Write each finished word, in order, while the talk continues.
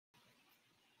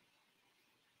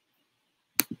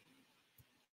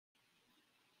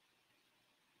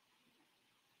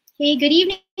Hey, good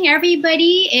evening,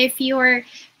 everybody. If you're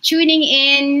tuning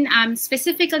in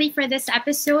specifically for this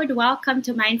episode, welcome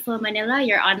to Mindful Manila,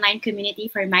 your online community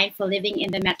for mindful living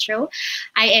in the metro.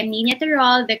 I am Nina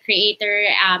Terol, the creator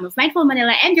of Mindful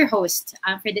Manila and your host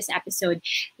for this episode.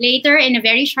 Later, in a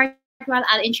very short while,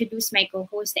 I'll introduce my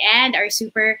co-host and our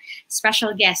super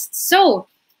special guests. So,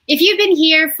 if you've been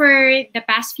here for the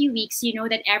past few weeks, you know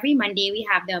that every Monday we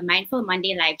have the Mindful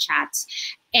Monday live chats.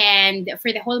 And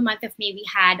for the whole month of May, we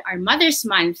had our Mother's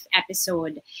Month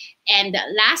episode. And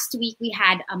last week, we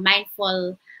had a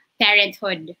Mindful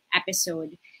Parenthood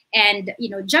episode. And, you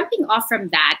know, jumping off from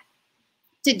that,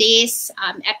 today's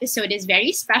episode is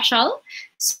very special.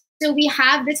 So we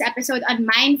have this episode on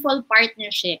mindful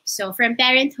partnerships. So from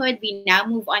parenthood, we now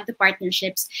move on to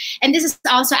partnerships. And this is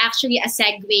also actually a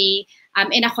segue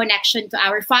in a connection to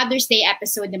our Father's Day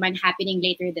episode naman happening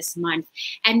later this month.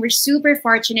 And we're super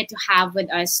fortunate to have with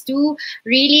us two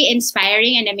really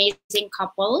inspiring and amazing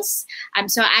couples.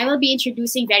 So I will be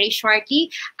introducing very shortly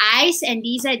Ice and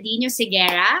Liza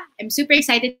Diño-Seguerra. I'm super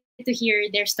excited to hear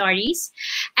their stories,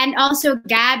 and also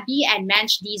Gabby and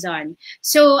Mench Dizon.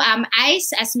 So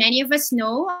Ice, as many of us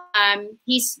know,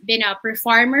 he's been a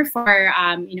performer for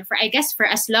for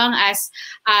as long as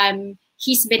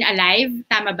he's been alive.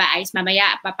 Tama ba, Ice?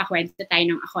 Mamaya papakwento tayo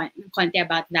ng konti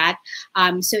about that.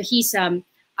 So he's a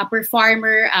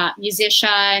performer,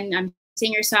 musician,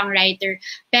 singer-songwriter,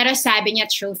 pero sabi niya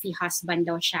trophy husband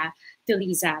daw siya to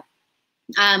Liza.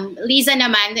 Liza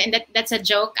naman, and that's a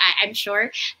joke, I'm sure.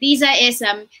 Liza is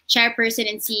chairperson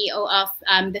and CEO of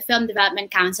the Film Development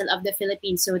Council of the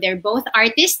Philippines. So they're both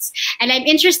artists, and I'm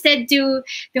interested to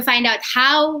find out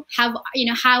how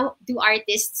do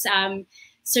artists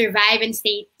survive and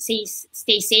stay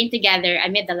sane together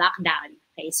amid the lockdown.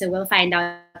 Okay, so we'll find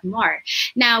out more.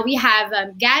 Now we have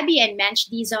Gabby and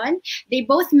Mench Dizon. They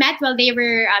both met while they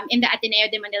were in the Ateneo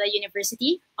de Manila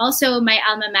University, also my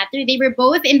alma mater. They were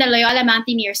both in the Loyola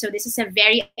Mountaineers, so this is a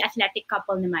very athletic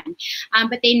couple naman.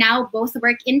 But they now both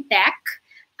work in tech.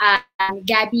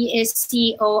 Gabby is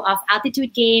CEO of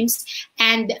Altitude Games,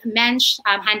 and Mench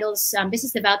handles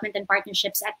business development and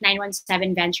partnerships at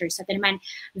 917 Ventures. So, naman,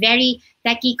 very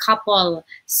techie couple.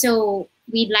 So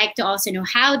we'd like to also know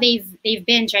how they've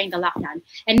been during the lockdown.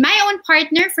 And my own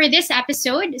partner for this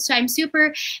episode. So I'm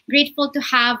super grateful to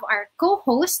have our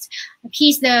co-host.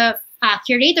 He's the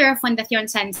curator of Fundación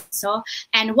Sanso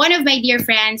and one of my dear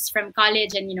friends from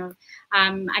college, and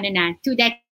 2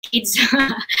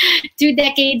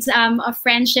 decades of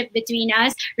friendship between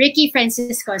us, Ricky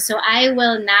Francisco. So I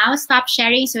will now stop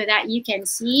sharing so that you can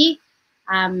see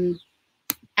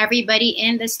everybody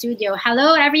in the studio.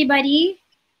 Hello, everybody.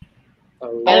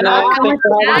 Hello.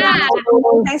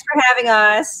 Thanks for having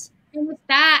us.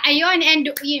 Kamusta? Ayun,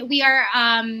 and we are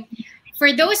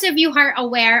for those of you who are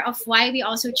aware of why we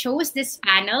also chose this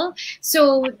panel,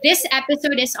 so this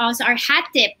episode is also our hat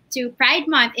tip to Pride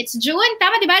Month. It's June,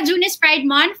 tama diba? June is Pride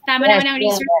Month. Tama naman ang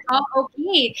research. Oh,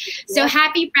 okay. So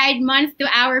happy Pride Month to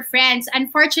our friends.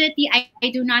 Unfortunately, I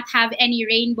do not have any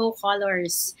rainbow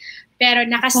colors. Pero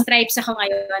naka-stripes ako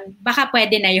ngayon. Baka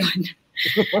pwede na yun.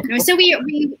 So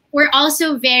we're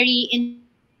also very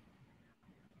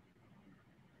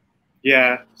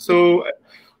so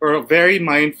we're very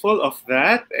mindful of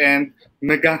that, and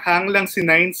naghahang lang si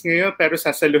Nines ngayon pero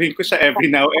sasaluhin ko siya every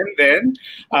now and then.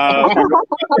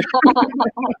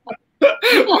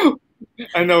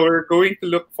 We're going to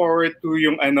look forward to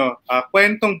yung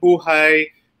kwentong buhay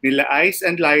nila Ice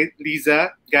and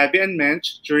Liza, Gabby and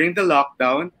Mench during the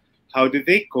lockdown. How do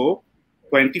they cope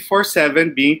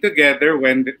 24/7 being together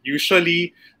when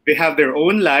usually they have their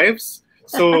own lives?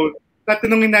 So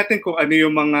tatanungin natin kung ano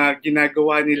yung mga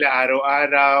ginagawa nila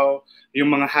araw-araw,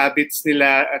 yung mga habits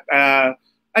nila, at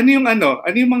ano yung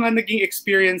mga naging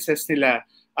experiences nila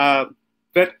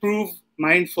that prove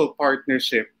mindful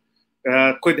partnership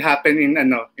could happen in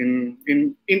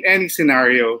any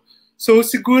scenario. So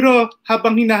siguro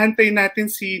habang hinahantay natin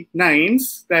si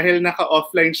Nines dahil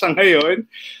naka-offline siya ngayon,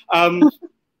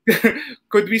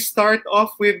 could we start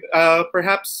off with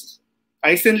perhaps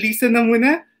Ice and Liza na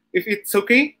muna, if it's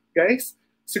okay, guys?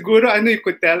 Siguro you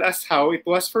could tell us how it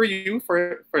was for you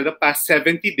for the past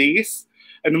 70 days.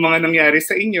 Ano mga nangyari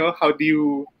sa inyo? How do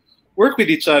you work with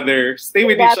each other? Stay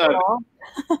with each other?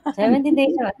 70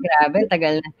 days naman, grabe,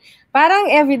 tagal na.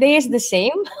 Parang every day is the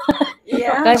same.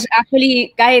 Yeah. Kasi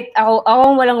actually, kahit ako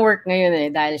walang work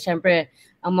ngayon dahil syempre,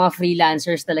 ang mga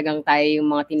freelancers talagang tayo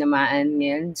yung mga tinamaan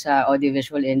ngayon sa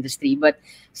audiovisual industry. But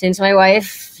since my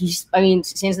wife,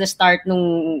 since the start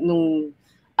nung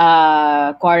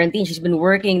quarantine, she's been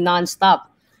working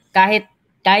non-stop. Kahit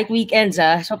Kahit weekends,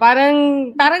 So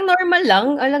parang normal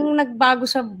lang. Walang nagbago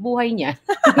sa buhay niya.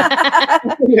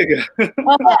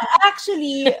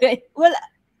 Actually, well,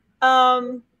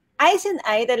 Ice and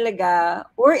I talaga,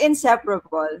 we're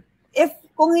inseparable.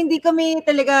 Kung hindi kami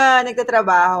talaga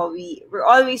nagtatrabaho, we're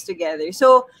always together.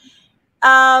 So,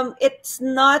 it's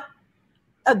not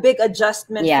a big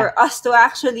adjustment for us to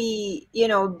actually,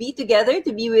 be together,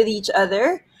 to be with each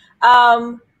other.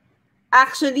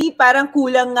 Actually, parang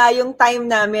kulang nga yung time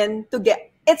namin to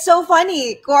get. It's so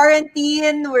funny.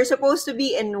 Quarantine, we're supposed to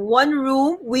be in one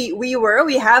room. We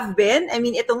have been. I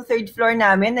mean, itong third floor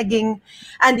namin,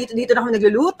 dito na kami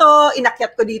nagluluto,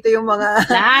 inakyat ko dito yung mga...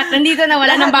 Lahat, nandito na,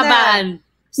 wala nang babaan.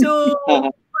 So,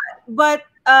 but,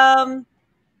 parang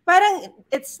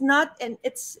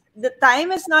the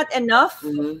time is not enough.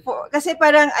 Kasi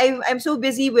parang I'm so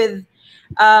busy with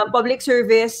public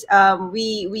service.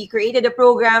 We created a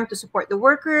program to support the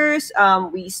workers.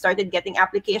 We started getting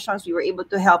applications. We were able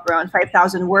to help around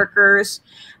 5,000 workers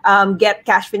get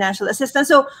cash financial assistance.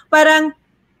 So parang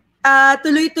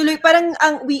tuloy-tuloy, parang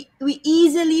we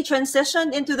easily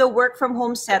transitioned into the work from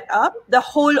home setup. The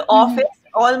whole office,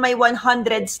 all my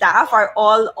 100 staff are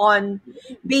all on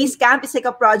base camp. It's like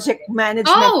a project management.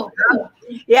 Oh,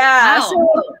 yeah.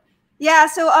 Wow.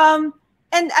 So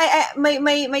and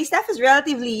my staff is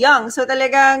relatively young, so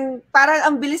talagang parang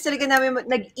ang bilis talaga namin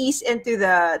nag-ease into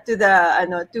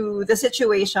the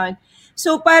situation.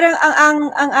 So parang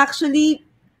ang actually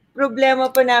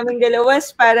problema pa namin dalawa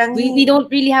is parang we don't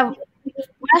really have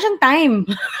wala siyang time.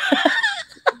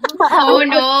 Oh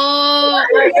no.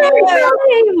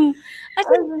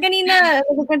 Kasi kanina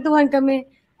nagkwentuhan kami.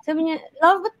 Sabi niya,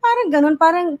 love, ba't parang ganun?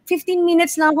 Parang 15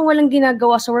 minutes lang akong walang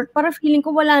ginagawa sa work. Parang feeling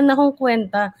ko wala na akong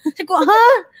kwenta. Sabi ko,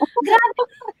 grabe,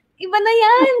 iba na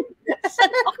yan.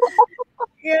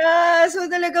 Yeah, so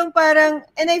talagang parang,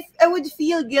 and I would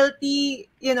feel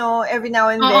guilty, every now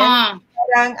and then.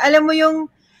 Parang, alam mo yung,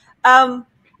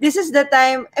 this is the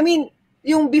time, I mean,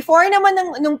 yung before naman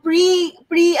nung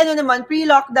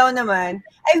pre-lockdown naman,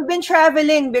 I've been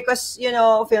traveling because,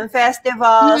 film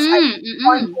festivals,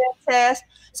 conferences.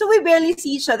 So we barely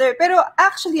see each other. Pero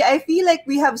actually, I feel like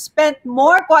we have spent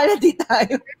more quality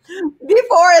time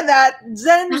before that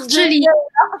than actually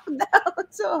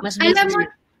lockdown. So, alam mo,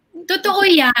 totoo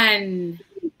yan.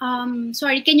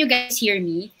 Sorry, can you guys hear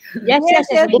me? Yes.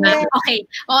 Okay.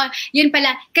 Oh, yun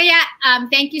pala. Kaya,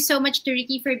 thank you so much to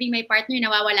Ricky for being my partner.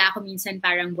 Nawawala ako minsan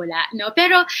parang bula, no?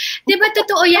 Pero, di ba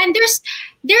totoo yan?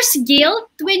 There's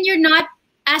guilt when you're not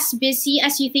as busy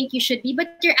as you think you should be,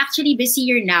 but you're actually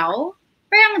busier now.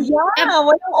 Parang,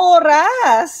 walang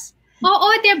oras. Oo,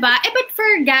 diba? But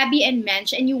for Gabby and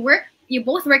Mench, and you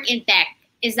both work in tech,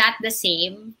 is that the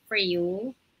same for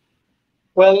you?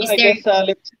 Well, I guess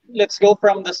let's go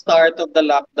from the start of the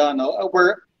lockdown. No?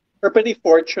 We're pretty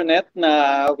fortunate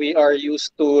na we are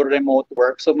used to remote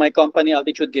work. So my company,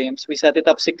 Altitude Games, we set it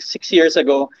up six years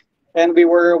ago, and we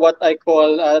were what I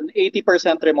call an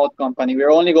 80% remote company.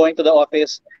 We're only going to the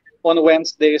office on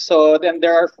Wednesday. So then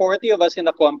there are 40 of us in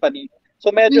the company. So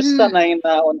medyo sanay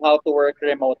na on how to work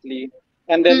remotely.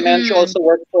 And then Mench also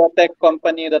works for a tech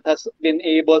company that has been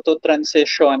able to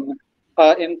transition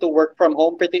into work from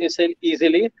home pretty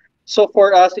easily. So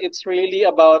for us, it's really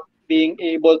about being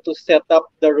able to set up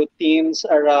the routines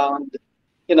around,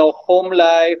 home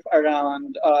life,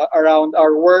 around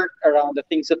our work, around the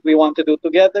things that we want to do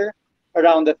together,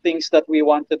 around the things that we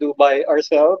want to do by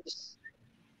ourselves.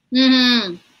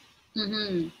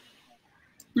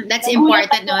 That's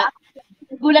important, no?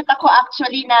 Gulat ako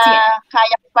actually na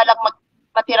kaya ko palang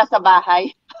matira sa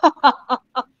bahay.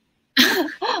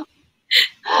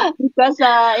 Because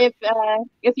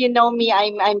if you know me,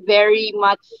 I'm very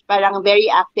much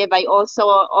very active. I also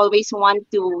always want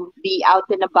to be out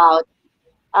and about.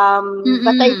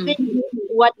 But I think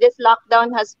what this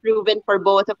lockdown has proven for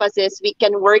both of us is we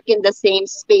can work in the same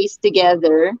space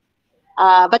together,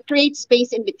 but create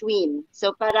space in between.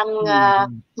 So parang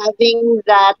having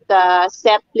that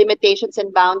set limitations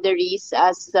and boundaries,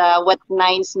 as what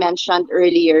Nines mentioned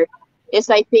earlier, is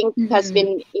I think has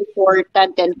been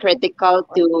important and critical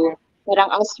to parang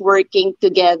us working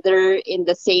together in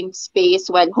the same space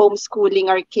while homeschooling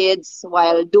our kids,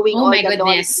 while doing all the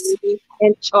laundry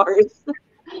and chores.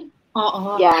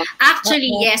 Yeah.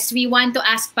 Actually, yes, we want to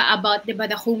ask pa about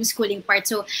the homeschooling part.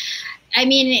 So, I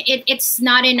mean, it's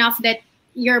not enough that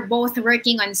you're both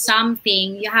working on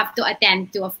something. You have to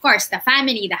attend to, of course, the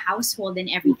family, the household, and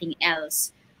everything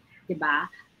else. Diba?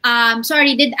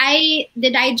 Sorry, did I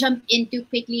jump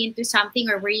quickly into something,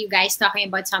 or were you guys talking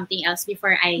about something else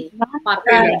before I pop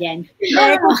in again?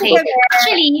 Okay.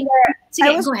 Actually,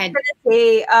 sige, go ahead.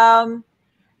 Say,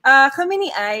 kami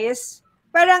ni Ice,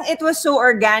 parang it was so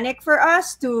organic for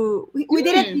us to, we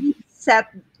didn't really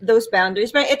set those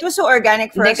boundaries, but it was so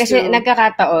organic for us kasi to...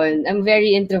 nagkakataon, I'm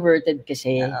very introverted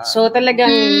kasi. So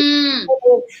talagang,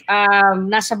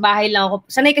 nasa bahay lang ako.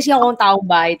 Sanay kasi akong taong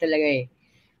bahay talaga eh.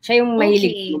 Siya yung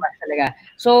mahilig lumabas talaga.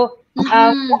 So,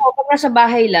 pag nasa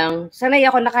bahay lang, sanay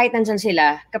ako na kahit nandyan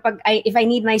sila, if I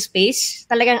need my space,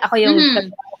 talagang ako yung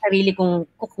sarili kong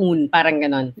cocoon, parang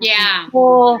ganon. Yeah.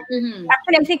 So,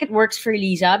 actually, I think it works for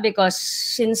Liza because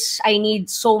since I need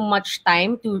so much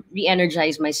time to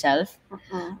re-energize myself,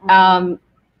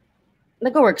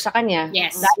 nag-work sa kanya.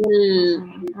 Yes. Dahil,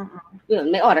 yun,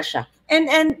 may oras siya.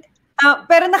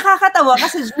 Pero nakakatawa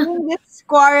kasi during this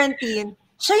quarantine,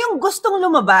 siya yung gustong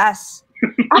lumabas.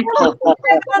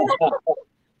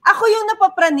 Ako yung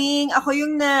napapraning, ako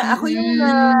yung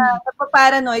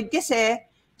napaparanoid kasi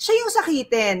siya yung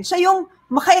sakitin. Siya yung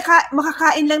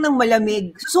makakain lang ng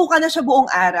malamig. Suka na siya buong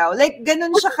araw. Like, ganun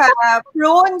siya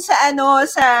prone sa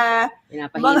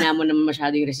Pinapahina mo naman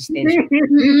masyado yung resistensya.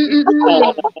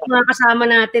 Mga kasama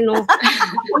natin, no?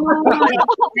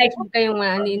 Like, kayong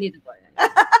hindi ito po.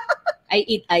 I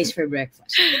eat ice for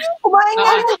breakfast.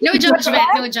 No judgment,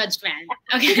 no judgment.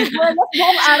 Okay.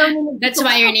 That's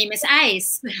why your name is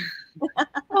Ice.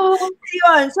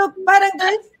 Yun. So parang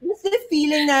there's the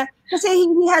feeling na, kasi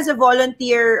he has a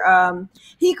volunteer,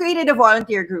 he created a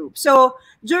volunteer group. So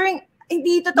during,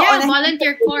 hindi totoo na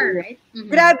volunteer core, right?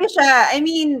 Grabe siya. I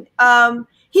mean,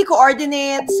 he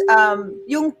coordinates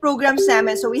yung programs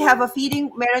namin. So we have a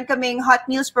feeding, meron kaming hot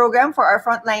meals program for our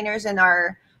frontliners and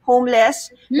our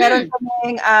homeless. Meron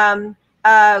kaming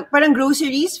parang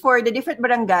groceries for the different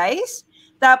barangays.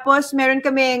 Tapos meron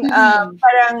kaming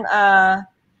parang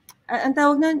ang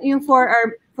tawag nun, yung for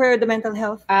the mental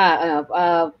health.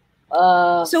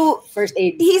 So first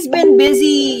aid. He's been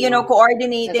busy,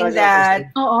 coordinating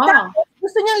that. Tapos,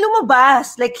 gusto niyang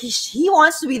lumabas. Like, he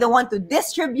wants to be the one to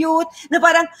distribute. Na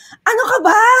parang, ano ka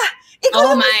ba?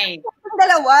 Ikaw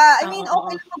dalawa. I mean,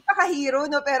 okay lang magpakahiro,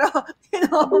 no? Pero,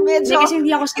 medyo... Kasi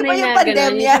hindi ako sanay na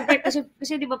gano'n.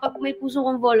 Kasi di ba, pag may puso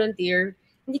kong volunteer,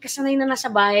 hindi ka sanay na nasa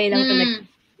bahay lang talaga.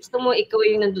 Gusto mo, ikaw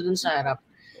yung nandun sa harap.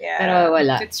 Yeah. Pero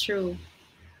wala. That's true.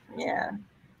 Yeah.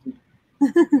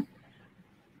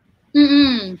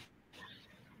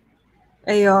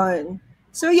 Ayun.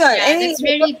 So, yun. Yeah,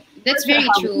 that's very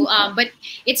true. But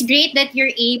it's great that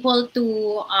you're able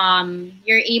to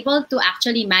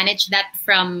actually manage that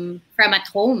from at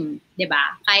home, 'di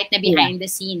ba? Kahit na behind the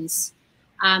scenes.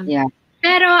 Yeah.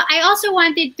 Pero I also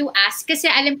wanted to ask kasi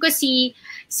alam ko si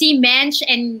Mench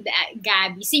and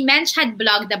Gabby. Si Mench had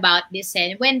blogged about this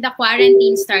when the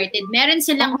quarantine started. Meron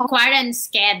silang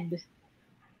quarantine.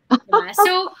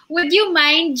 So, would you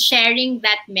mind sharing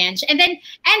that, Mench? And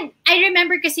I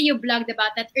remember kasi you blogged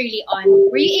about that early on.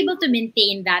 Were you able to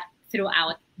maintain that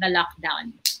throughout the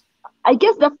lockdown? I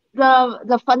guess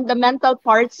the fundamental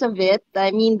parts of it,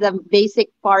 I mean, the basic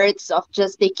parts of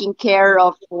just taking care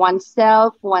of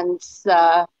oneself, one's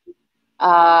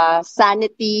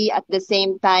sanity, at the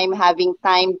same time having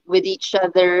time with each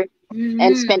other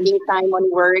and spending time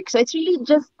on work. So it's really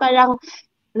just parang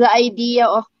the idea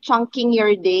of chunking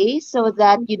your day so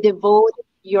that you devote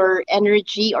your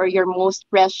energy or your most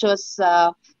precious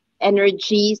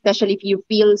energy, especially if you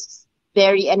feel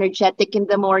very energetic in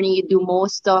the morning, you do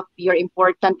most of your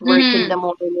important work in the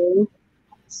morning.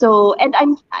 So, and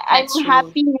I'm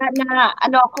happy na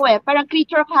parang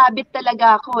creature of habit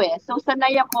talaga ako eh. So,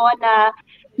 sanay ako na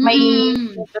may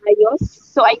ayos.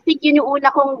 So, I think yun yung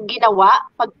una kong ginawa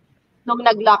nung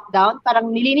nag-lockdown.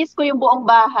 Parang nilinis ko yung buong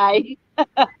bahay.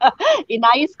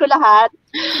 Inayos ko lahat.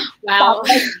 Wow.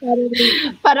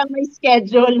 Parang may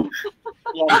schedule.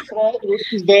 Yeah,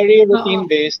 it's very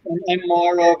routine-based. I'm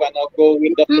more of go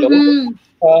with the flow.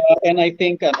 And I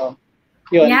think,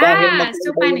 yun, dahil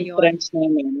so paano yun? Trends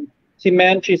namin, si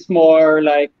Mench is more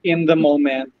like in the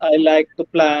moment. I like to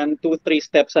plan 2-3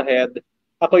 steps ahead.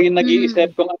 Ako yung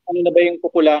nag-iisip kung ano na ba yung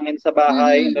kukulangin sa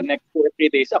bahay in the next 2 or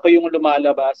 3 days. Ako yung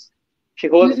lumalabas. She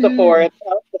holds the fort.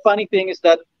 The funny thing is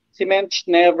that si Mench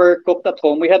never cooked at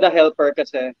home. We had a helper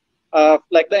kasi.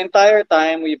 Like the entire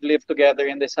time we've lived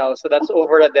together in this house. So that's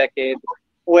over a decade.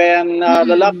 When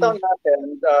the lockdown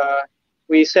happened,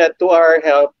 we said to our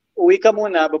help, uwi ka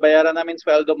muna, babayaran namin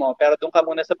sweldo mo, pero doon ka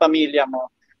muna sa pamilya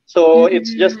mo. So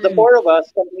it's just the 4 of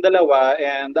us, kaming dalawa,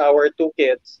 and our 2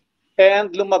 kids.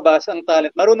 And lumabas ang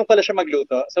talent. Marunong pala siya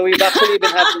magluto. So we've actually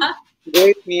been having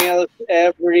great meals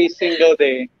every single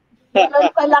day.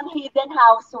 Meron palang hidden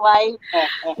housewife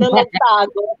na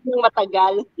nagtago ng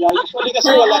matagal. Yeah, usually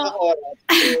kasi wala ng oras.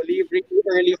 You leave really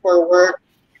early for work,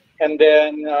 and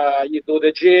then you do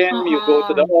the gym, you go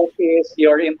to the office,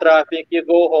 you're in traffic, you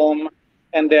go home,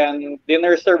 and then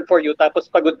dinner served for you, tapos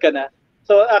pagod ka na.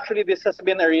 So actually, this has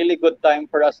been a really good time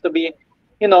for us to be,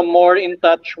 more in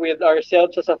touch with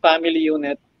ourselves as a family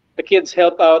unit. The kids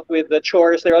help out with the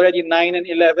chores. They're already 9 and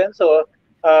 11, so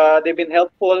they've been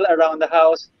helpful around the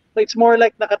house. So it's more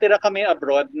like nakatira kami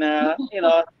abroad na,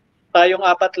 tayong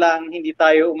apat lang, hindi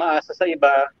tayo umaasa sa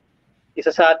iba.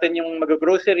 Isa sa atin yung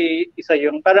mag-grocery, isa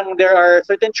yung, parang there are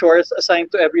certain chores assigned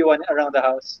to everyone around the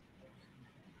house.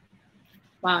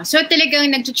 Wow. So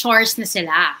talagang nag-chores na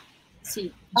sila.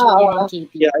 Si Julia and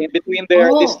Katie. Yeah, in between their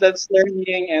distance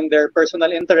learning and their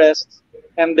personal interests,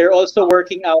 and they're also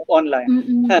working out online.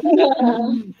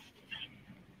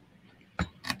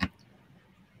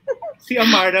 Si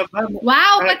Amara ba?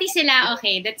 Wow, pati sila.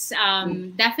 Okay, that's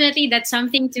definitely that's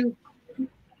something to.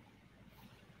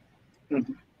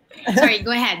 Sorry,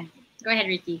 go ahead. Go ahead,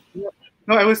 Ricky.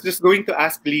 No, I was just going to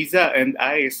ask Liza and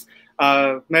Ice.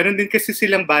 Meron din kasi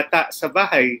silang bata sa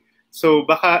bahay. So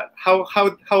baka how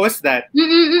was that?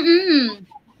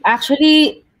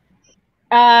 Actually,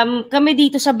 kami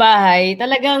dito sa bahay,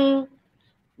 talagang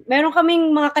meron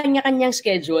kaming mga kanya-kanyang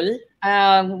schedule.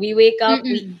 We wake up,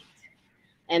 we eat,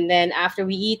 and then after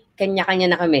we eat,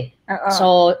 kanya-kanya na kami.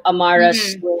 So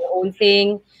Amara's doing her own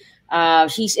thing.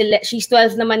 She's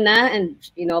 12 naman na, and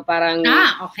parang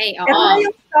okay. Pero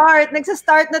yung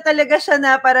nagsa-start na talaga siya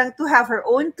na parang to have her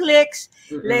own cliques.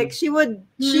 Like she would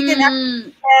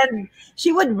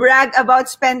brag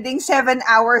about spending 7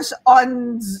 hours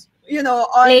on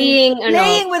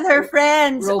playing with her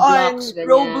friends Roblox, on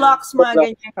Roblox,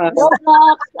 mga ganyan.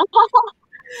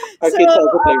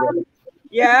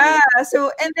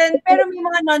 So and then pero may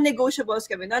mga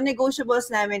non-negotiables kami. Non-negotiables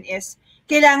namin is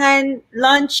kailangan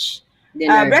lunch,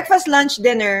 breakfast, lunch,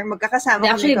 dinner, magkakasama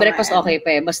kami. Actually, breakfast okay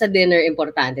pa eh. Basta dinner,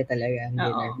 importante talaga.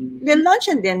 Then lunch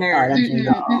and dinner.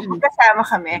 Magkasama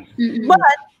kami.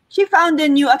 But she found a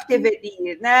new activity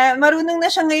na marunong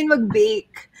na siya ngayon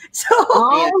mag-bake. So,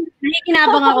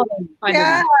 kinabang ako.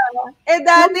 Yeah.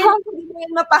 Dati, hindi mo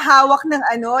yan mapahawak ng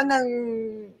ng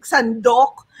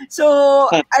sandok.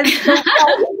 So,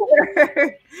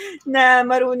 na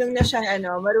marunong na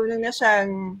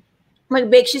siyang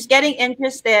mag-bake. She's getting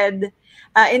interested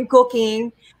in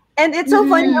cooking. And it's so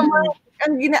funny naman,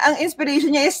 ang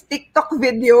inspiration niya is TikTok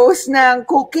videos ng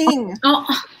cooking.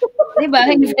 Diba?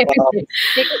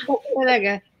 TikTok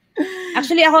talaga.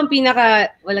 Actually, ako ang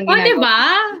pinaka walang ginagawa. Diba?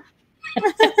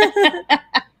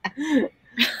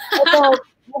 Ito,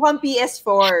 mukhang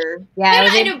PS4. Yeah, pero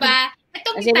ano ba?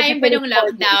 Itong time ba nung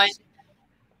lockdown?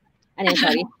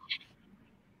 Sorry?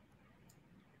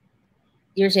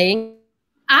 You're saying?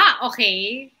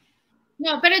 Okay.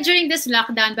 No, pero during this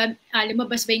lockdown,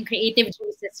 lumabas ba yung creative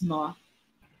juices mo?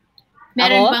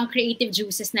 Meron bang creative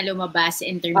juices na lumabas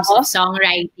in terms of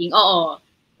songwriting? Oo.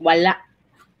 Walang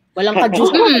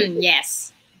ka-juice.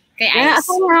 Yes. Kaya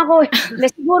ako.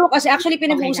 Siguro kasi actually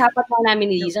pinag-uusapan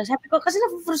namin ni Liza. Sabi ko, kasi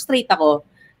na-frustrate ako.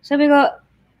 Sabi ko,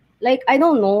 like, I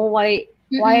don't know why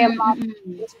I'm not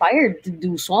inspired to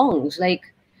do songs.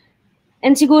 Like,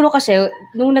 and siguro kasi,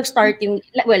 nung nag-start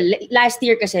last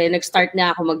year kasi, nag-start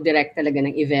na ako mag-direct talaga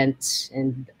ng events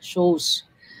and shows.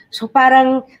 So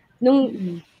parang,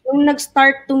 nung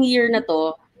nag-start tong year na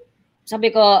to, sabi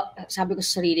ko sa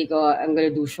sarili ko, I'm gonna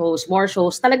do shows, more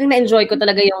shows. Talagang na-enjoy ko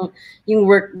talaga yung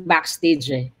work backstage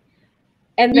eh.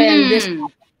 And then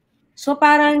so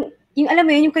parang, alam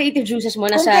mo yun, yung creative juices mo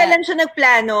nasa... Kung kailan siya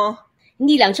nagplano?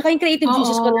 Hindi lang. Tsaka yung creative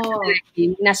juices ko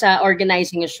nasa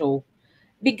organizing a show.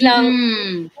 Biglang,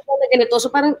 ganito.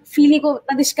 So parang feeling ko,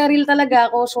 na-discarrel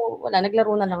talaga ako. So wala,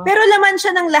 naglaro na lang. Pero laman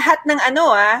siya ng lahat ng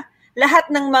lahat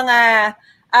ng mga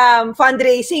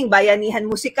fundraising, bayanihan,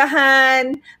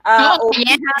 musikahan,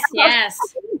 yes.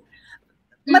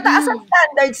 Mataas ang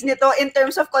standards nito in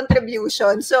terms of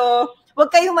contribution. So, huwag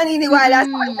kayong maniniwala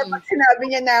sa kanya pag sinabi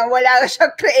niya na wala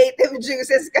siya creative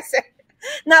juices kasi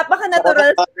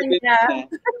napaka-natural sa kanya.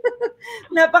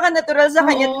 Napaka-natural sa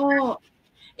kanya.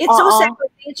 It's so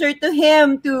second nature to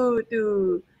him to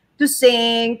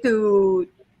sing, to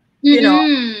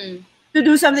to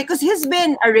do something, because he's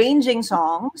been arranging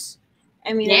songs.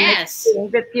 I mean, yes.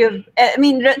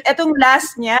 Etong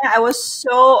last niya, I was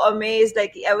so amazed.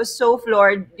 Like, I was so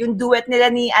floored. Yung duet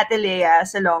nila ni Ate Lea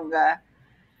sa Longga.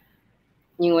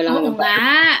 Yung walang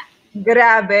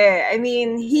Grabe. I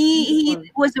mean, he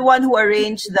was the one who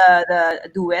arranged the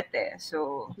duet eh.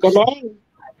 So, galing.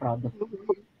 I'm proud of you.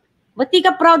 Ba't di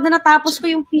ka proud na natapos ko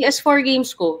yung PS4 games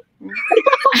ko? 4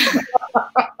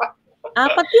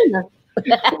 yun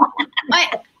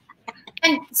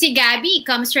And si Gabby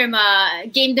comes from a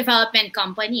game development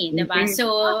company, diba?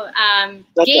 So,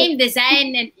 game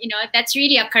design, and that's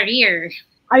really a career.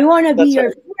 I wanna be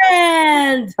your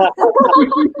girlfriend!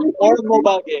 Or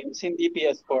mobile games, hindi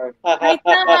PS4. I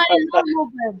love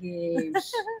mobile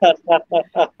games.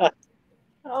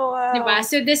 Oh, wow. Diba?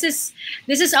 So this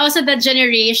is also the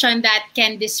generation that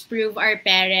can disprove our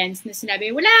parents na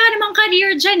sinabi, wala ka namang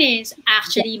career dyan eh. So,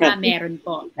 actually, meron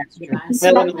po. Diba?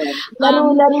 So,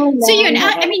 so yun,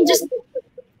 I mean, just...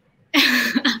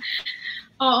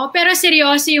 Oo, pero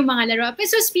seryoso yung mga laro.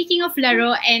 So speaking of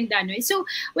laro and ano, so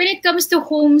when it comes to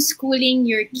homeschooling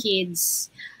your kids,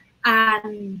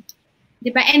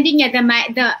 diba, and din nga,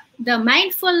 the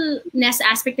mindfulness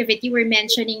aspect of it, you were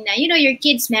mentioning na, your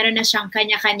kids, meron na siyang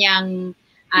kanya-kanyang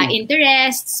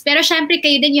interests. Pero syempre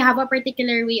kayo din, you have a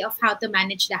particular way of how to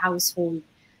manage the household.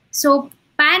 So,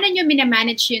 paano nyo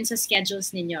minamanage yun sa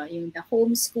schedules ninyo? Yung the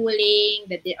homeschooling,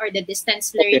 or the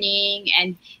distance learning,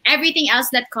 and everything else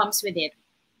that comes with it.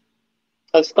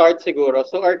 I'll start siguro.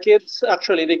 So our kids,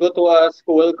 actually, they go to a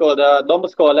school called Dom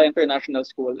Boscola International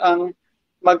School. Ang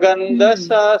maganda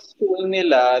sa school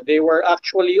nila, they were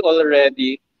actually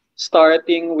already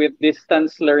starting with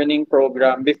distance learning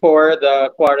program before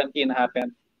the quarantine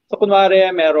happened. So kunwari,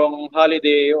 merong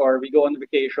holiday or we go on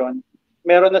vacation,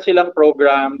 meron na silang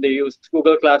program, they use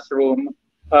Google Classroom,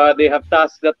 they have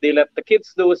tasks that they let the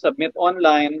kids do, submit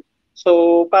online.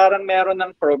 So parang meron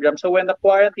ng program. So when the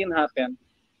quarantine happened,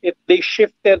 they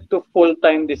shifted to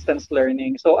full-time distance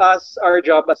learning. So as our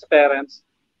job as parents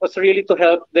was really to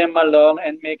help them along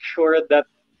and make sure that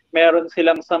meron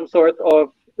silang some sort of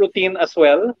routine as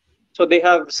well. So they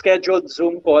have scheduled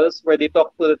Zoom calls where they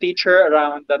talk to the teacher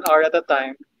around an hour at a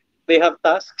time. They have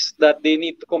tasks that they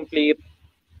need to complete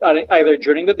either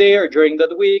during the day or during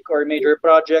the week or major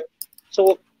project.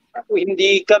 So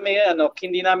hindi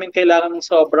namin kailangan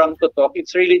sobrang tutok.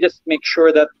 It's really just make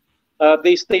sure that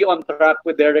they stay on track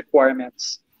with their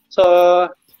requirements. So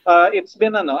it's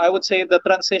been, I would say the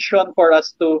transition for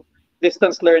us to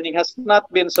distance learning has not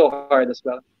been so hard as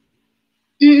well.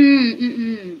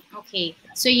 Okay.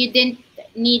 So you didn't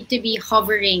need to be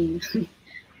hovering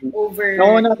over...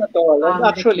 No, not at all.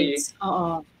 Actually,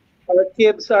 our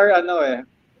kids are,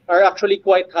 are actually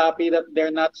quite happy that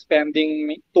they're not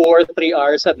spending 2 or 3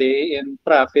 hours a day in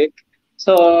traffic.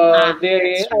 So I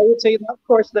would say, of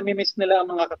course, namimiss nila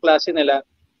ang mga kaklase nila,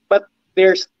 but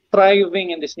they're thriving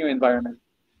in this new environment.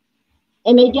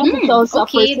 And I guess it's also a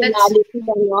personality.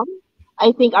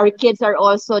 I think our kids are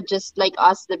also just like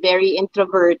us, the very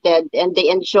introverted, and they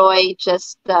enjoy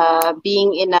just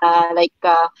being in a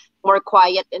more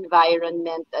quiet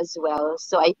environment as well.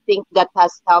 So I think that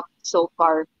has helped so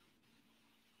far.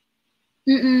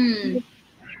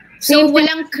 So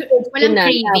walang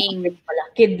craving.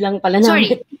 Kid lang pala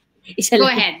namin. Sorry. Go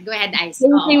ahead, Ice.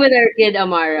 Same thing with our kid,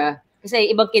 Amara.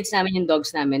 Kasi ibang kids namin yung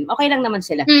dogs namin. Okay lang naman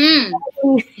sila.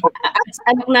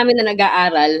 Anak namin na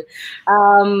nag-aaral.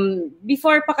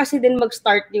 Before pa kasi din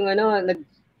mag-start yung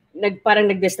parang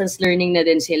nag-distance learning na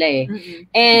din sila eh.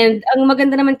 And ang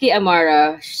maganda naman kay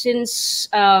Amara, since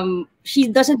she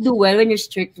doesn't do well when you're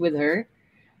strict with her,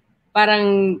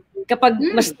 parang kapag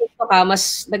mas stricto ka,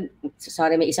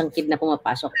 sorry, may isang kid na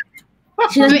pumapasok.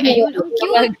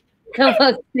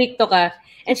 Kapag stricto ka,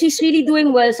 and she's really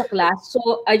doing well sa class,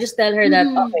 so I just tell her that,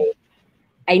 okay,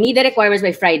 I need the requirements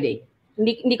by Friday.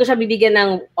 Hindi ko siya bibigyan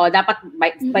ng, dapat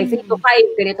by 3 to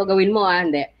 5, ganito gawin mo,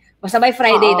 hindi. Basta by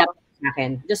Friday, dapat sa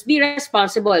akin. Just be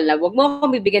responsible. Huwag mo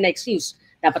akong bibigyan na excuse.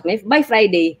 Dapat by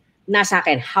Friday, nasa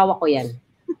akin, hawak ko yan.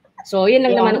 So, yun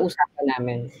lang naman ang usapan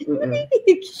namin.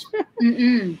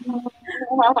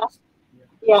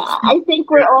 Yeah, I think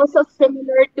we're also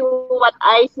similar to what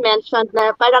Ice mentioned,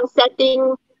 na parang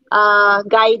setting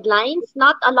guidelines,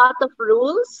 not a lot of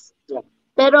rules,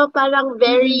 pero parang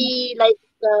very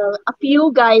a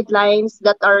few guidelines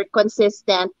that are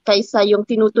consistent kaysa yung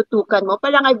tinututukan mo.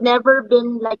 Parang I've never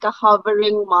been like a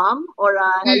hovering mom or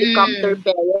a helicopter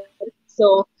parent.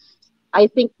 So I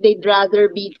think they'd rather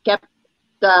be kept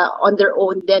on their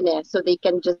own then so they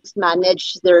can just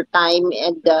manage their time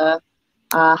and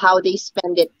how they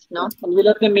spend it, no? And we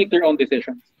let them make their own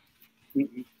decisions.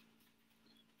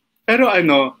 Pero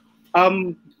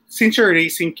since you're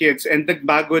raising kids and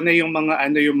nagbago na yung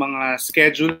mga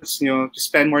schedules nyo to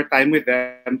spend more time with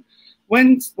them,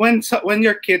 when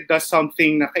your kid does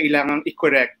something na kailangang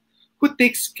i-correct, who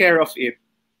takes care of it?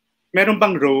 Meron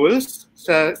bang roles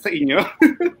sa inyo?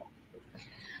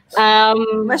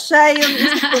 Masya yung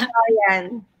isip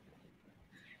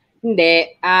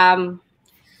Hindi.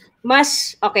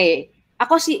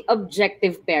 Ako si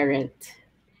objective parent.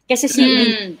 Kasi si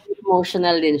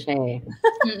emotional din siya eh.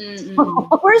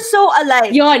 We're so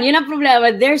alike. Yun ang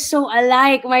problema. They're so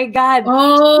alike. My God.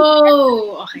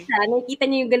 Oh, okay. Nakikita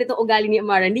niyo yung ganito ugali ni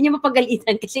Amara. Hindi niya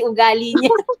mapagalitan kasi ugali niya.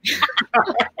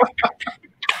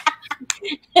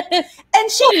 And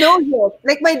she knows it.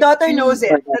 Like my daughter knows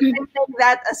it. That I'm like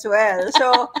that as well.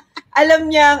 So,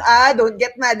 alam niyang, don't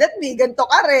get mad at me. Ganto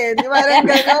ka rin. Parang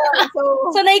gano'n.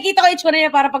 So nakikita ko itsura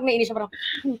niya para pag nainis siya, parang,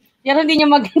 pero hindi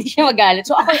siya magalit.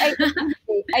 So ako,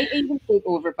 I will take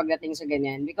over pagdating sa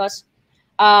ganyan. Because,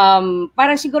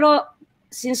 parang siguro,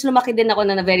 since lumaki din ako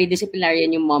na very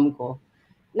disciplinarian yung mom ko,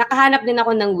 nakahanap din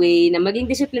ako ng way na maging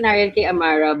disciplinarian kay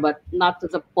Amara, but not to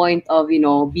the point of,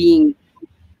 being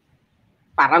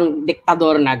parang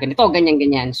diktador na ganito,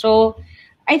 ganyan-ganyan. So,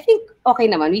 I think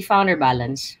okay naman. We found our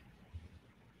balance.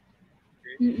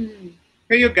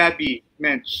 Kayo, Gabby,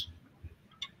 Mench,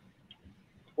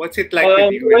 what's it like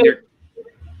with you when you're...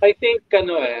 I think,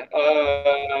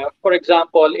 for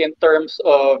example, in terms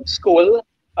of school,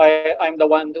 I'm the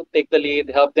one to take the lead,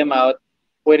 help them out.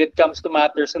 When it comes to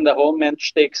matters in the home,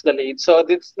 Mench takes the lead. So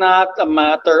it's not a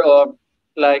matter of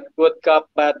like good cop,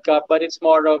 bad cop, but it's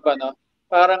more of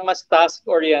parang mas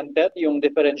task-oriented yung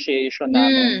differentiation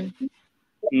namin.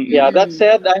 Yeah, that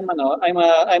said, I'm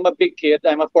a big kid.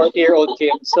 I'm a 40-year-old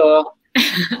kid. So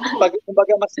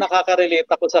kumbaga mas nakaka-relate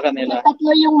ako sa kanila.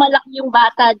 Tatlo yung malaki yung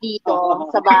bata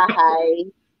dito sa bahay.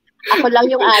 Ako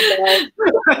lang yung adult.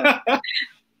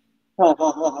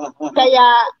 Kaya,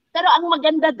 pero ang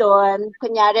maganda doon,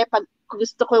 kunyari pag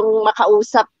gusto kong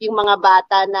makausap yung mga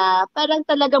bata na parang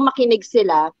talagang makinig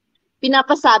sila,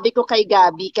 pinapasabi ko kay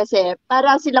Gabby kasi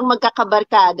parang silang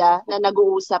magkakabarkada na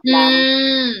nag-uusap lang.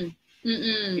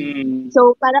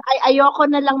 So parang ayoko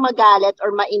na lang magalit or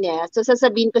mainis. So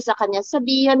sasabihin ko sa kanya,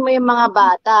 sabihan mo yung mga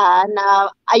bata na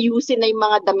ayusin na yung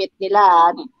mga damit nila.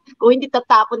 Kung hindi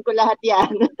tatapon ko lahat yan.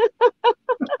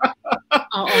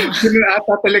 Oo. Ganun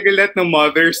ata talaga lahat ng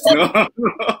mothers, no?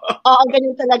 Oo,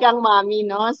 ganun talaga ang mommy,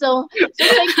 no? So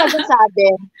siya yung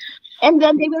pagsasabi. And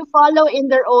then they will follow in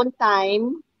their own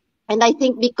time. And I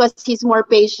think because he's more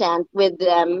patient with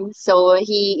them, so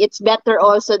it's better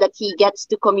also that he gets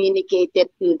to communicate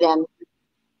it to them.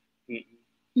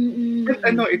 But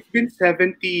it's been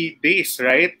 70 days,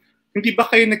 right? Hindi ba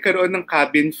kayo nagkaroon ng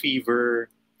cabin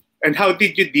fever? And how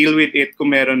did you deal with it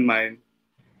kung meron man?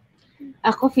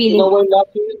 Ako feeling... we're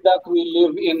lucky that we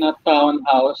live in a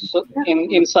townhouse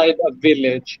inside a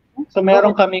village. So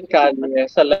meron kaming kalye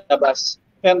sa labas.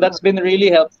 And that's been really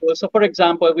helpful. So for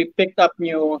example, we picked up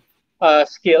new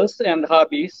skills and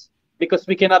hobbies because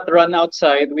we cannot run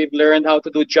outside. We've learned how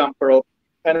to do jump rope.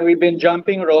 And we've been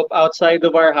jumping rope outside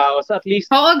of our house. At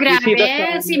least we see the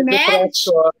sun, si Mench.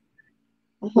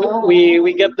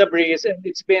 We get the breeze and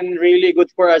it's been really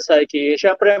good for our psyche.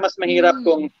 Syempre, mas mahirap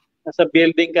kung nasa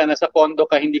building ka, nasa condo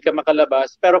ka, hindi ka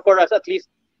makalabas. Pero for us, at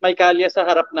least may kalye sa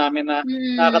harap namin na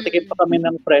nakakatikip pa kami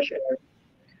ng fresh air.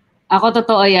 Ako,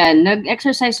 totoo yan.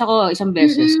 Nag-exercise ako isang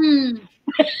beses.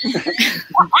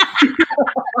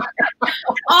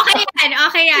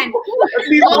 Okay yan.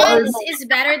 Once is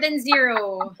better than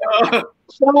zero.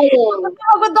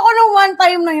 Pagod ako ng one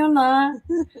time na yun, ha?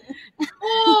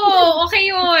 Okay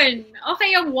yun. Okay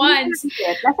yung once.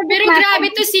 Pero grabe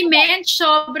to si Mench,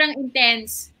 sobrang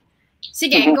intense.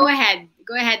 Sige, go ahead.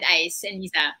 Go ahead, Ice and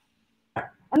Liza.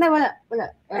 Wala.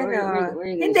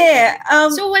 Hindi.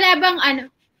 So wala bang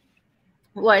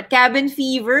What? Cabin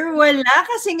fever? Wala.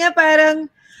 Kasi nga parang,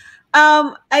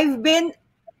 I've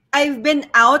been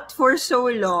out for so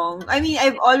long. I mean,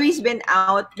 I've always been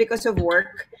out because of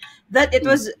work that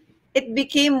it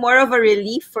became more of a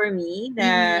relief for me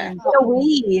na, in a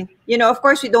way, of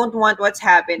course, we don't want what's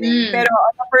happening. Pero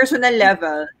on a personal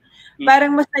level,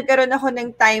 parang mas nagkaroon ako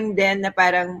ng time din na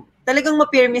parang talagang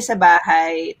mapirmi sa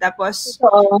bahay. Tapos,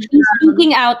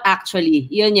 speaking out actually,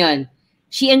 yun.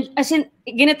 As in,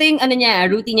 ganito yung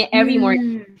routine niya every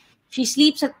morning. She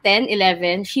sleeps at 10,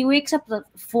 11. She wakes up at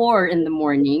 4 in the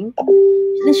morning.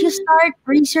 Then she start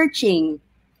researching.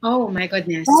 Oh my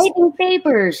goodness. Writing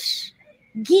papers.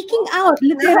 Geeking out,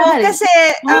 literal. Kasi,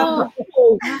 I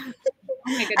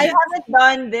haven't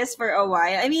done this for a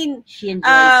while. I mean, she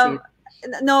enjoys it.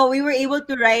 No, we were able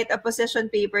to write a position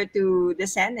paper to the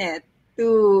Senate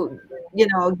to,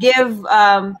 give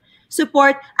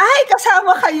support. Ay,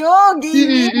 kasama kayo!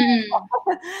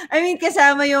 I mean,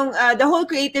 kasama yung the whole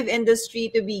creative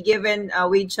industry to be given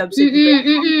wage subsidy.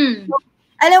 So,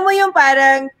 alam mo yung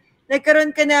parang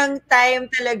nagkaroon ka ng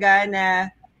time talaga na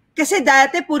kasi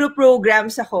dati puro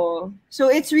programs ako. So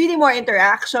it's really more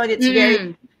interaction. It's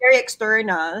very very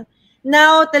external.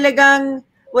 Now talagang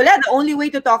wala, the only way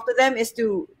to talk to them is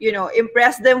to,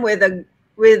 impress them with a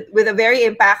with a very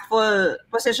impactful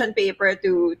position paper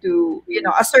to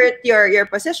assert your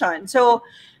position. So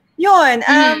yun,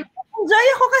 enjoy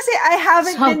ako kasi I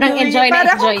haven't been doing it.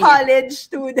 Para akong college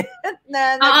student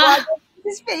na nag-watch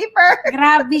this paper.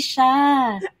 Grabe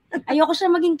siya. Ayoko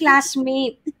siya maging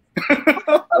classmate.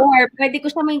 Or pwede ko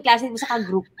siya maging classmate sa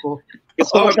ka-group ko.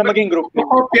 Gusto ko siya maging group mate.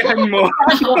 Kopyahan mo.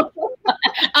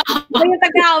 Ikaw yung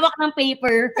taghawak ng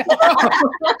paper.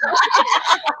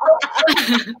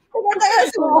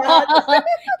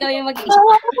 Ikaw yung mag-isip.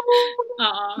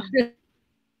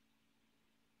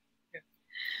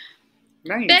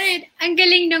 Nice. Pero ang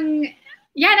galing nung,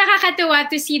 nakakatuwa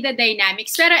to see the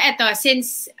dynamics. Pero eto,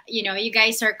 since, you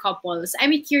guys are couples,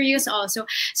 I'm curious also.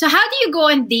 So how do you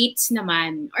go on dates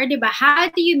naman? Or diba, how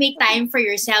do you make time for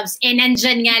yourselves? And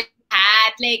nandyan nga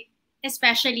lahat, like,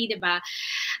 especially, diba,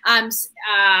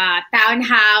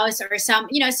 townhouse or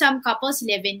some couples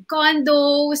live in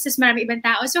condos, tas marami ibang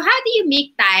tao. So how do you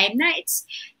make time na it's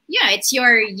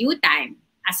your you time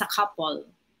as a couple?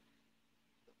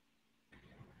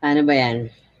 Ano ba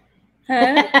yan?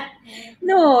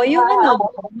 No, yung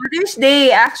Mother's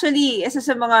Day, actually, isa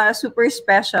sa mga super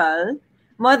special.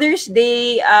 Mother's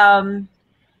Day,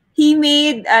 he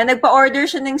made, nagpa-order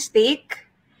siya ng steak.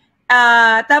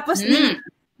 Tapos,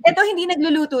 ito hindi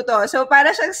nagluluto to. So,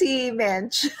 para siyang si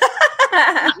Mench.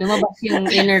 Lumabas yung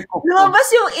inner cook. Lumabas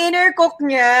yung inner cook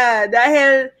niya.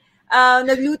 Dahil,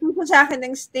 nagluto siya sa akin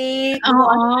ng steak.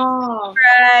 Gumawa siya ng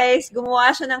rice. Gumawa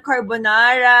siya ng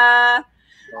carbonara.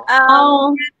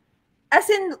 As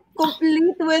in,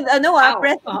 complete with,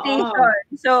 presentation.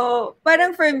 So,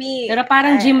 parang for me. Pero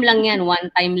parang gym lang yan. One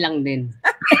time lang din.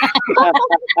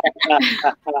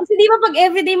 Kasi di ba pag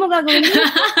everyday mo gagawin?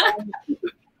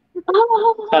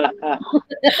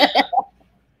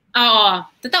 Oo.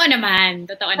 Totoo naman.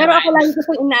 Pero ako lang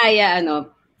gusto inaaya,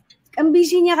 ang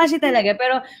busy niya kasi talaga.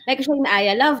 Pero like ko siya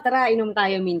inaaya, love, tara, inom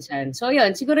tayo minsan. So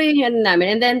yun, siguro yun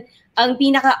namin. And then, ang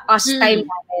pinaka-us time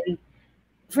namin,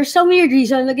 for some weird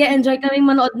reason, nag-enjoy kaming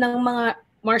manood ng mga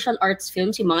martial arts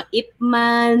films, yung mga Ip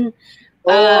Man.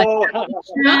 Talaga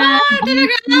na!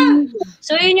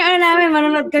 So yun yung namin,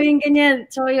 manonood kaming ganyan.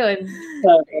 So yun.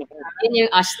 Yun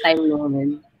yung us time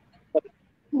namin.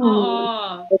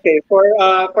 Okay, for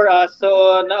us, so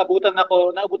naabutan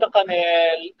kami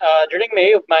during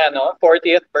May of my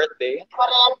 40th birthday.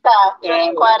 40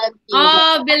 during quarantine.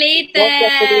 Oh,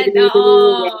 belated.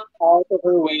 Out of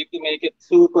her way to make it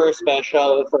super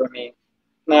special for me.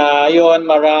 Na yun,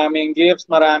 maraming gifts,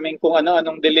 maraming kung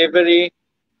ano-anong delivery.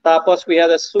 Tapos we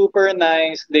had a super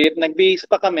nice date. Nagbihis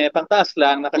pa kami, pangtaas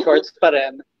lang, naka-shorts pa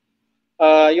rin.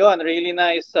 Yun, really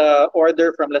nice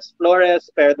order from Las Flores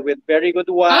paired with very good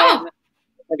wine.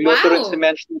 Nagluto rin si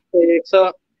Mench Dizon.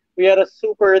 So we had a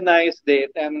super nice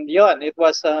date, and yun, it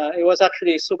was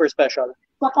actually super special.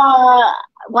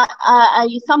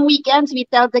 Some weekends we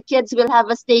tell the kids we'll have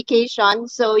a staycation,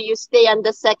 so you stay on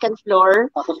the second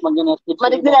floor. Tapos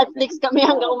mag-Netflix kami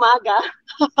hanggang umaga.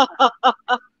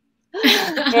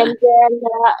 And then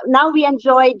now we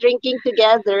enjoy drinking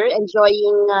together,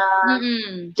 enjoying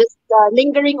just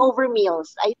lingering over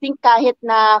meals. I think kahit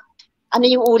na ano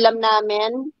yung ulam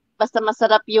namin, basta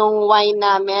masarap yung wine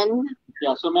namin.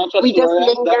 Yeah, so Mench has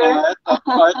learned the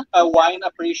art of wine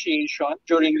appreciation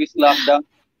during this lockdown.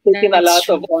 Taking a lot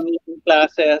of online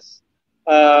classes.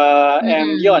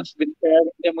 And yun, she's been pairing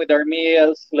them with our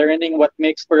meals, learning what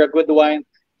makes for a good wine.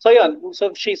 So yun,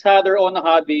 so she's had her own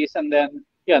hobbies, and then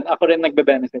yun, ako rin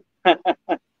nagbe-benefit. Yeah,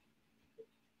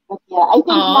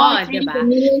 I think the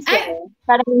meals,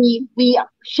 parang we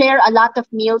share a lot of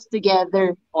meals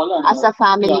together as a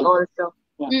family also.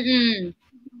 Yeah.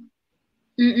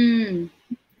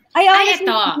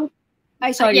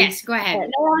 Sorry. Yes, go ahead.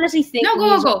 I honestly think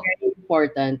go. Very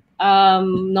important.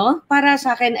 Para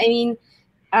sa akin, I mean,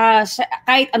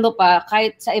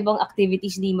 kahit sa ibang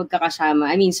activities di magkakasama.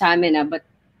 I mean, sa amin but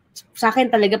sa akin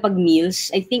talaga pag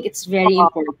meals, I think it's very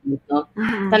important, no?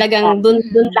 Talagang dun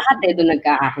lahat doon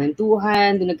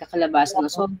nagkakakwentuhan, doon nagkakalabasan.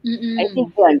 So, I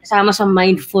think yun, kasama sa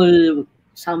mindful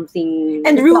something.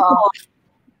 And RuPaul.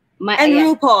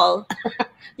 RuPaul.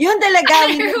 Yun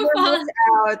talaga, we never miss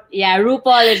out. Yeah,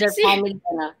 RuPaul is our family.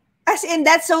 As in,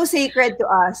 that's so sacred to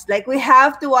us. Like, we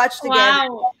have to watch together.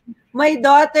 Wow. My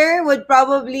daughter would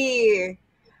probably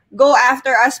go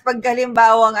after us pag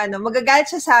galimbawang magagalit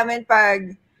siya sa amin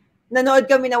pag nanood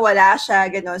kami na wala siya,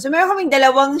 gano'n. So, meron kaming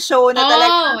dalawang show na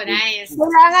talaga. Oh, nice.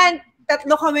 Kailangan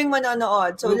tatlo kaming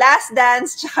manonood. So, Last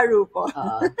Dance tsaka RuPaul.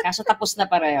 Kaso tapos na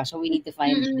pareho. So, we need to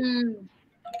find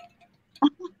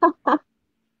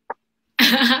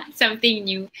something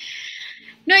new.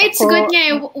 No, it's good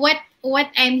nga. what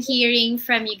I'm hearing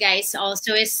from you guys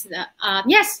also is,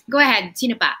 yes, go ahead.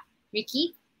 Sino pa?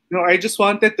 Ricky? No, I just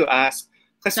wanted to ask.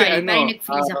 Kasi Sorry, parang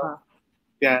nag-freeze ako.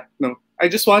 Yeah, no. I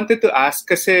just wanted to ask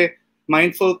kasi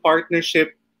mindful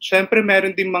partnership, syempre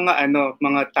meron din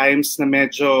mga times na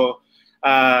medyo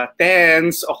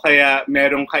tense o kaya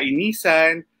merong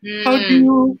kainisan. How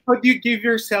do you give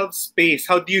yourself space?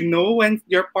 How do you know when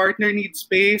your partner needs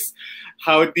space?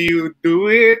 How do you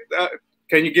do it?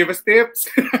 Can you give us tips?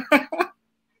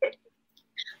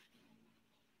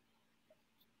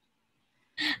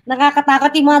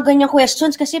 Nakakatakot yung mga ganyang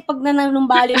questions kasi pag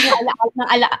nanumbalik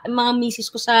yung mga misis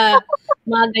ko sa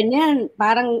mga ganyan,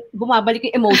 parang bumabalik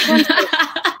yung emotions.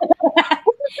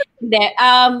 Hindi.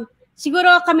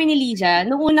 Siguro kami ni Liza,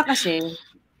 nung una kasi,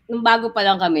 nung bago pa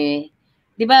lang kami,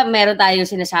 di ba meron tayong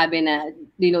sinasabi na,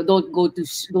 don't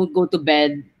go to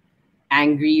bed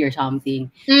angry or something.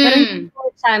 Pero hindi ko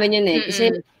sa amin yun eh.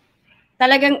 Kasi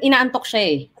talagang inaantok siya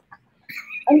eh.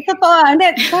 Ang totoo,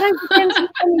 hindi. Parang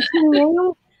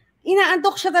yung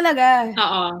inaantok siya talaga.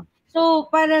 Oo. So,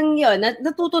 parang yun,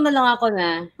 natuto na lang ako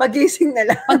na Pagising na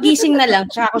lang. Pagising na lang,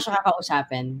 tsaka ako siya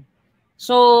kakausapin.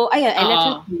 So, ayun, and let's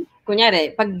just,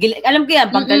 kunyari, alam ko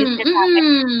yan, pag galit ka sa akin,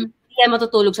 hindi yan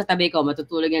matutulog sa tabi ko,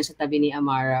 matutulog yan sa tabi ni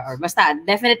Amara, or basta,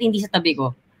 definitely hindi sa tabi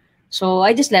ko. So,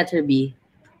 I just let her be.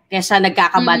 Kesa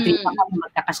nagkakabad trip pa kami,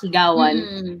 magkakasigawan.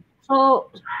 So,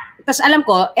 tas alam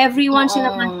ko, everyone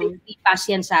sinapansin pass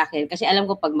yan sa akin. Kasi alam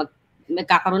ko, pag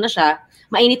magkakaroon na siya,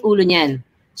 mainit ulo niyan.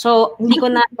 So, hindi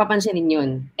ko na papansinin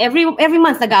yun. Every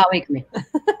month, nag-aaway kami.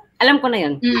 Alam ko na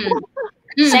yun.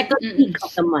 Second week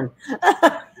of the month.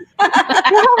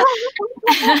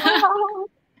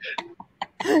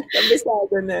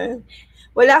 Kabisado na.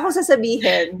 Wala akong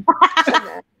sasabihin.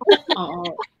 Oo.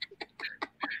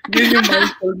 Yun yung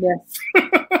mindfulness.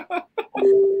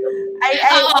 I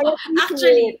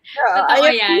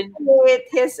appreciate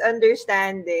his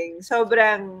understanding.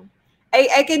 Sobrang,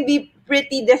 I can be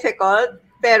pretty difficult,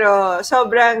 pero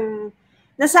sobrang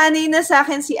nasanay na sa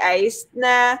akin si Ice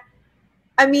na,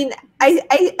 I mean,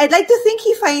 I'd like to think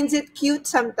he finds it cute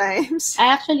sometimes. I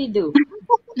actually do.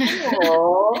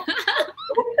 Oh.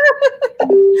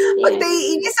 Pag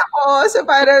naiinis ako, so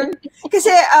parang, kasi,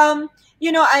 I'm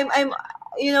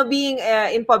being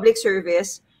in public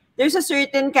service, there's a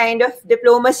certain kind of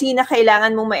diplomacy na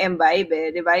kailangan mong ma-imbibe,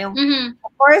 eh, di ba? Yung,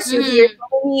 of course, you hear so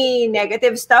many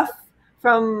negative stuff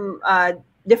from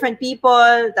different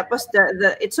people, tapos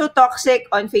it's so toxic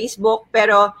on Facebook,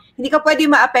 pero hindi ka pwede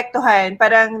maapektuhan.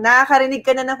 Parang nakakarinig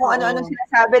ka na ng kung ano-ano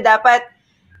sinasabi, dapat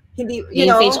hindi,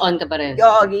 game face on ka pa rin.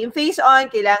 Oo, game face on,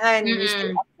 kailangan you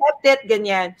still accept it,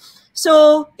 ganyan.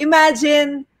 So,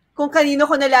 imagine kung kanino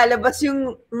ko nalalabas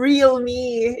yung real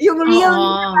me. Yung real me,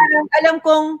 parang alam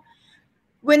kong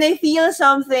when I feel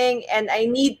something and I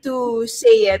need to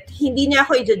say it, hindi niya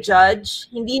ako i-judge,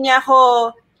 hindi niya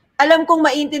ako, alam kong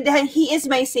maintindihan, he is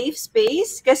my safe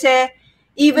space. Kasi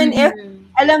even if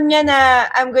alam niya na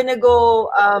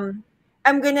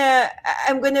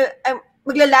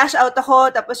magla-lash out ako,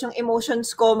 tapos yung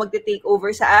emotions ko magte-take over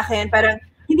sa akin, parang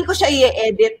hindi ko siya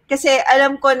i-edit. Kasi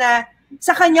alam ko na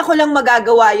sa kanya ko lang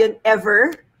magagawa yun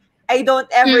ever. I don't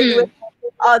ever do it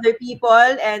with other people,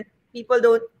 and people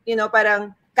don't,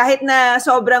 parang kahit na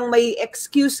sobrang may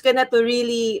excuse ka na to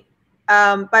really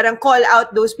parang call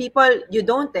out those people, you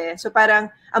don't eh. So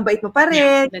parang ang bait mo pa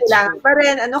rin, kailangan pa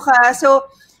rin, ano ka. So,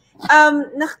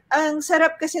 ang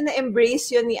sarap kasi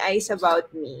na-embrace yun ni Ice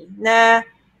about me, na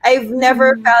I've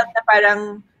never felt na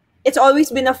parang, it's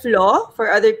always been a flaw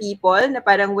for other people, na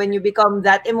parang when you become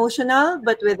that emotional,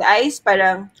 but with Ice,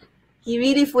 parang he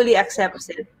really fully accepts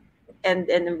it and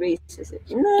embraces it.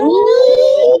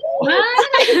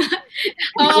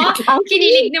 Oo,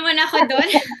 kinilig naman ako doon.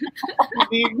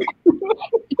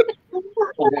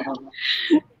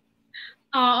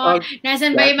 Oo.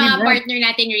 Nasaan ba yung mga partner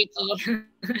natin, Ricky?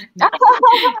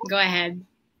 Go ahead.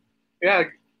 Yeah,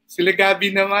 sila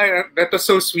Gabby naman. That was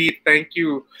so sweet. Thank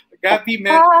you. Gabby,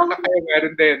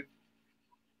 meron din.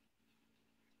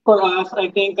 For us, I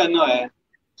think,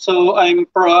 so I'm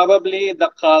probably the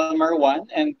calmer one,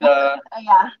 and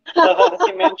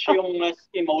si Mench yung mas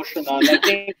emotional. I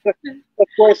think, of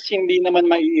course, hindi naman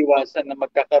maiiwasan na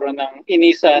magkakaroon ng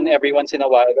inisan every once in a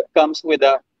while. It comes with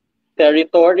a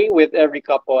territory with every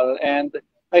couple. And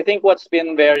I think what's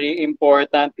been very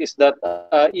important is that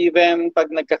even pag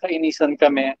nagkakainisan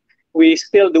kami, we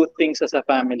still do things as a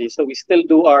family. So we still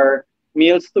do our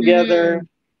meals together.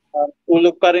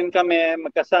 Tulog pa rin kami,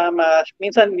 magkasama.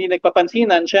 Minsan hindi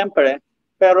nagpapansinan, syempre.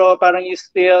 Pero parang you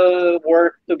still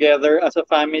work together as a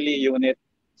family unit.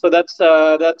 So that's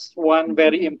one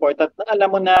very important.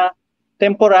 Alam mo na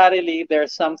temporarily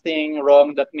there's something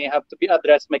wrong that may have to be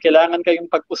addressed. May kailangan kayong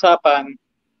pag-usapan,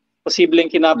 posibleng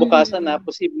kinabukasan na,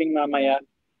 posibleng mamaya,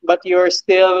 but you're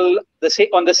still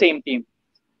on the same team.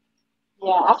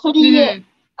 Yeah, actually,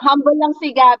 humble lang si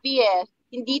Gabby eh.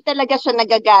 Hindi talaga siya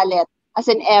nagagalit, as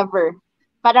in ever.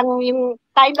 Parang yung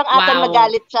time lang ata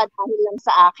magalit siya dahil lang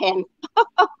sa akin.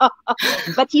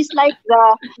 But he's like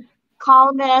the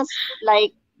calmest,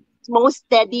 like most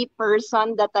steady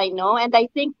person that I know. And I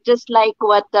think just like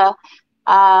what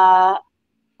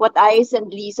Ice and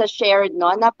Liza shared,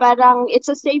 no, na parang it's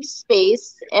a safe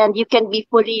space and you can be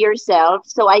fully yourself.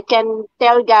 So I can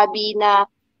tell Gabby na,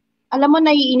 alam mo,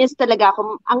 naiinis talaga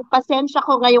ako. Ang pasensya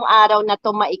ko ngayong araw na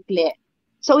to maikli.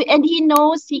 So, and he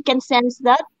knows, he can sense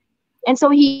that. And so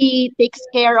he takes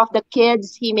care of the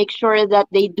kids. He makes sure that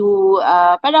they do,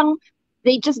 parang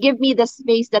they just give me the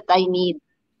space that I need.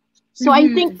 So I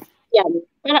think,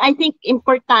 pero I think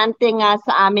importante nga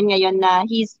sa amin ngayon na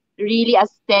he's really a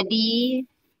steady,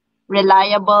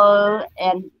 reliable,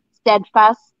 and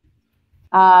steadfast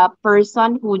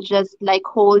person who just like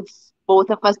holds both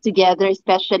of us together,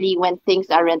 especially when things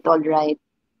aren't all right.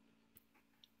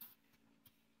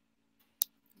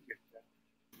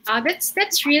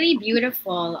 That's really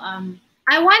beautiful.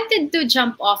 I wanted to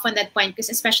jump off on that point because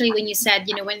especially when you said,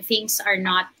 when things are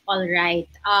not all right.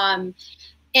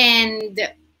 And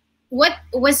what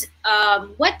was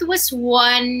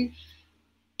one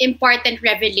important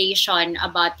revelation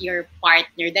about your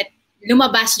partner that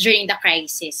lumabas during the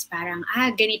crisis? Parang,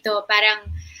 ganito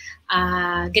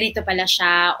pala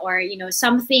siya, or,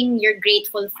 something you're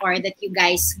grateful for that you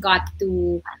guys got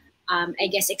to, I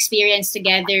guess, experience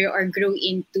together or grew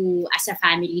into as a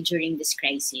family during this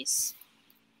crisis?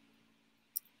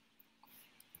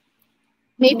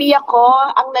 Maybe ako,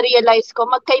 ang na-realize ko,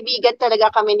 magkaibigan talaga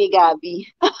kami ni Gabby.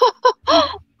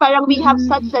 Parang we have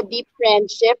such a deep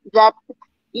friendship that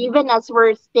even as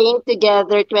we're staying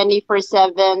together 24/7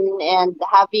 and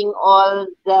having all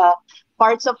the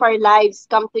parts of our lives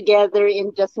come together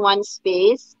in just one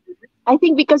space, I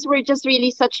think because we're just really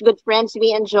such good friends,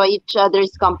 we enjoy each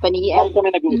other's company. And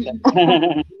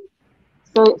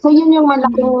so yun yung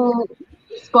malaking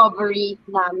discovery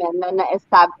namin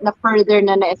na further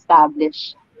na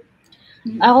na-establish.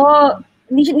 Ako,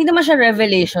 hindi naman siya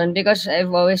revelation because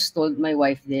I've always told my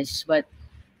wife this, but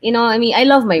I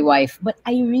love my wife, but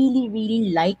I really,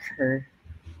 really like her.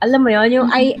 Alam mo yun, yung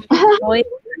I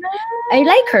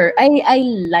like her. I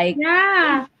like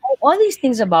all these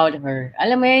things about her.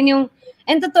 Alam mo yun,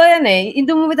 and totoo yan eh,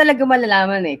 hindi mo talaga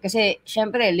malalaman eh. Kasi,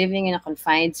 syempre, living in a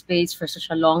confined space for such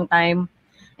a long time,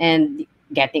 and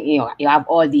getting, you have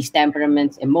all these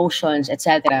temperaments, emotions,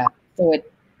 etc. Throw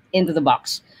it into the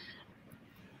box.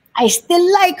 I still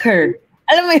like her.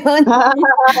 Alam mo yun?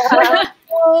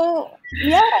 So,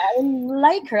 yeah, I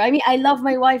like her. I mean, I love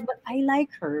my wife, but I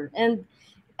like her. And,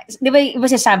 di ba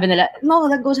sabi nila, no,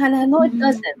 that goes hand in hand. No, it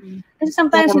doesn't. Kasi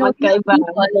sometimes, magkaiba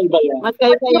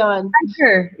yun. Like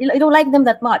her. You don't like them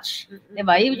that much. Di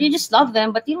ba? You just love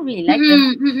them, but you don't really like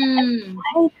them.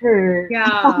 I like her.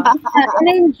 Yeah. And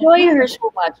I enjoy her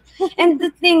so much. And the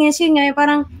thing is, yun nga,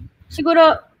 parang,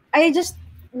 siguro, I just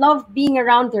love being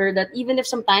around her, that even if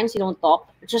sometimes you don't talk,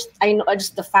 just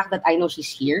the fact that I know she's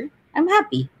here, I'm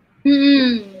happy.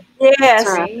 Yes.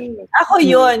 Ako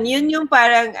yun yung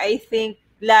parang I think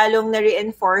lalong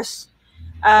na-reinforce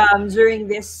during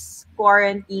this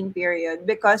quarantine period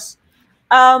because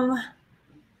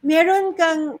meron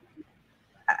kang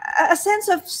a sense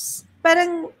of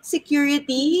parang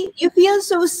security. You feel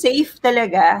so safe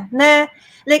talaga na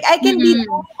like I can be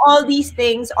doing all these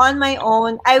things on my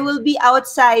own. I will be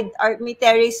outside, or may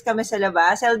terrace kami sa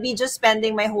labas. I'll be just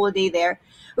spending my whole day there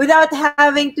without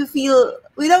feeling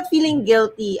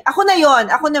guilty. Ako na yon.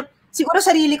 Siguro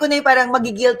sarili ko na yung parang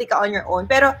magigilty ka on your own.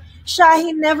 Pero siya,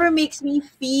 he never makes me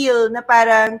feel na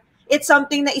parang it's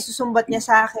something na isusumbat niya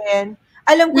sa akin.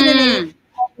 Alam ko na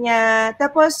naiintindihan niya.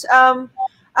 Tapos,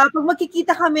 pag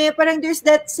magkikita kami, parang there's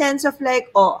that sense of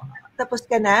like, tapos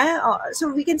ka na?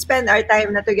 So we can spend our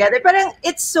time na together. Parang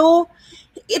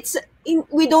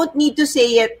we don't need to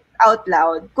say it out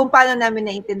loud. Kung paano namin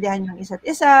naiintindihan yung isa't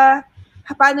isa,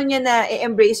 paano niya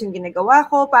na-embrace yung ginagawa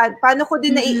ko, paano ko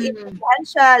din naiintindihan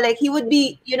siya. Like, he would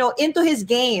be, into his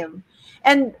game.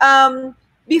 And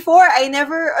before, I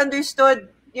never understood,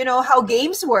 how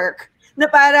games work. Na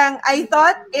parang, I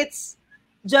thought it's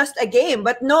just a game.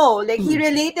 But no, like, he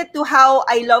related to how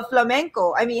I love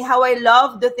flamenco. I mean, how I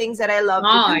love the things that I love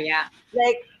to do. Yeah.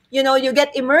 Like, you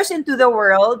get immersed into the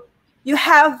world.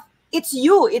 It's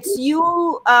you,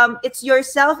 it's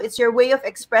yourself, it's your way of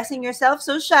expressing yourself.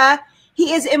 So siya,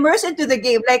 he is immersed into the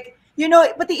game. Like,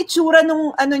 pati itsura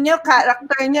nung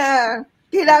character niya,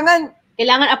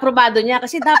 Kailangan aprobado niya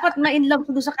kasi dapat ma-in love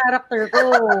ko sa character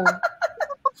ko.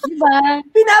 Diba?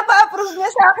 Pinapa-approve niya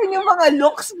sa akin yung mga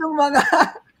looks ng mga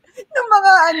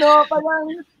parang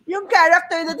yung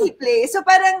character that he plays. So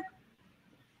parang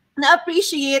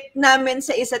na-appreciate namin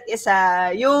sa isa't isa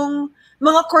yung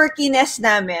mga quirkiness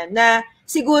namin na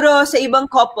siguro sa ibang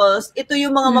couples, ito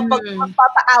yung mga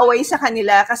magpapaaway sa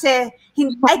kanila kasi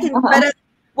parang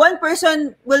one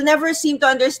person will never seem to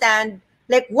understand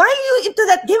like, why are you into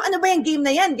that game? Ano ba yung game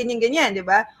na yan? Ganyan-ganyan, di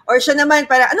ba? Or siya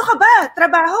naman, para, ano ka ba?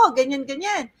 Trabaho,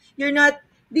 ganyan-ganyan. You're not,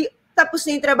 tapos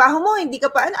na yung trabaho mo, hindi ka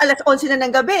pa, alas 11 na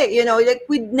ng gabi. You know, like,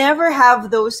 we'd never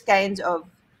have those kinds of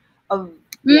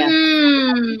yeah.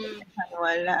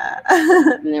 Wala.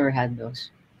 Never had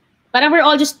those. Parang we're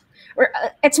all just,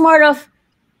 it's more of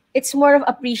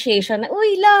appreciation.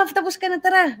 Uy, love, tapos ka na,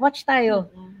 tara, watch tayo.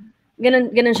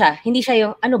 Ganun siya. Hindi siya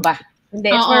yung, ano ba? Hindi,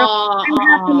 it's more of, I'm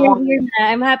happy you're here na.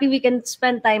 I'm happy we can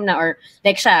spend time na. Or,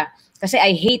 like siya, kasi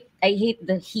I hate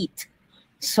the heat.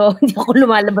 So, hindi ako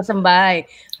lumalabas ng bahay.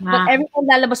 But every time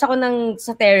lalabas ako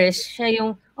sa terrace, siya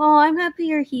yung, oh, I'm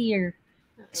happy you're here.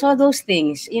 So, those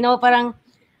things, you know, parang,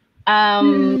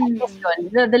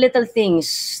 the little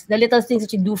things that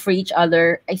you do for each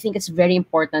other, I think it's very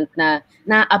important na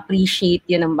appreciate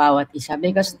yun ng bawat isa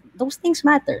because those things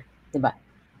matter, diba?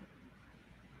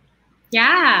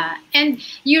 Yeah, and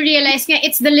you realize nga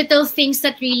it's the little things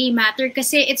that really matter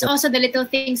kasi it's also the little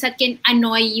things that can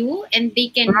annoy you and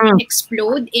they can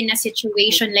explode in a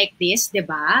situation like this,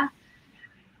 diba?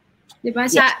 Diba?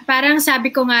 Yes. Parang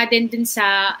sabi ko nga din dun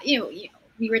sa, you know,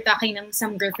 we were talking ng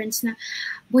some girlfriends na,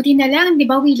 buti na lang, di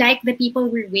ba, we like the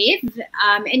people we're with.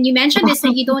 And you mentioned this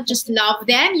that you don't just love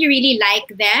them, you really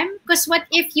like them. Because what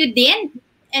if you didn't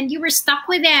and you were stuck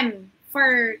with them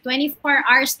for 24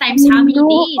 hours times how many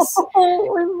days?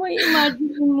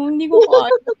 Imagine mo, hindi ko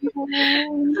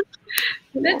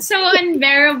That's so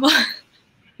unbearable.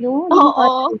 No,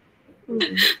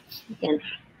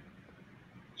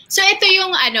 So ito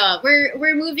yung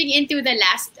we're moving into the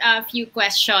last few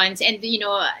questions, and you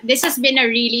know, this has been a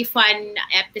really fun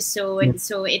episode.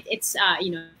 So it's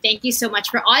you know, thank you so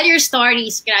much for all your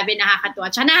stories. Grabe,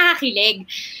 nakakatuwa, tsaka nakakakilig.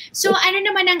 So ano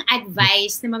naman ang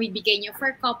advice na mabibigay niyo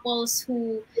for couples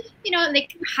who, you know,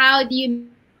 like how do you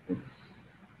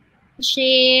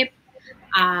shape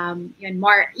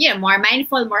more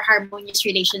mindful, more harmonious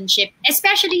relationship,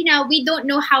 especially now we don't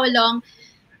know how long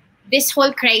this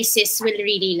whole crisis will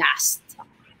really last,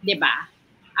 diba?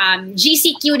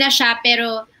 GCQ na siya,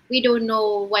 pero we don't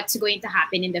know what's going to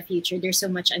happen in the future. There's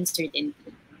so much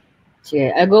uncertainty.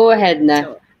 Sige, I'll go ahead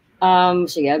na.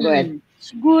 Sige, I'll go ahead.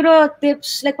 Siguro,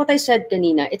 tips, like what I said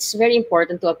kanina, it's very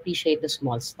important to appreciate the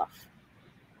small stuff.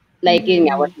 Like yun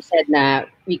nga, what you said na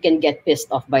we can get pissed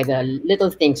off by the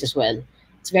little things as well.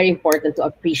 It's very important to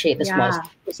appreciate the small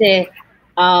stuff. Kasi,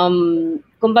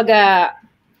 kumbaga,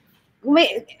 kung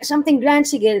may something grand,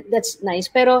 sige, that's nice.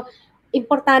 Pero,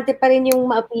 importante pa rin yung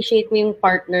ma-appreciate mo yung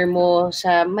partner mo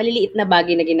sa maliliit na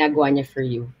bagay na ginagawa niya for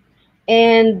you.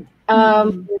 And,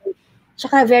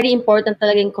 tsaka very important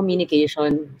talaga yung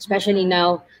communication, especially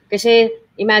now. Kasi,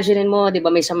 imagine mo, di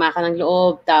ba, may sama ka ng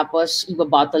loob, tapos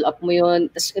iba-bottle up mo yun.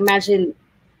 Tapos imagine,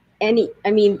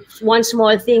 one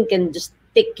small thing can just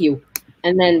tick you.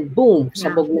 And then, boom,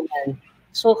 sabog na yan.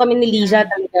 So, kami ni Liza,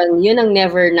 talagang, yun ang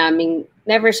never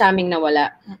sa aming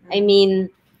nawala. I mean,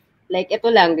 like, ito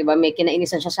lang, di ba, may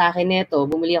kinainisan siya sa akin neto.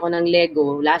 Bumili ako ng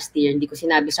Lego last year, hindi ko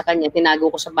sinabi sa kanya,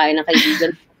 tinago ko sa bahay ng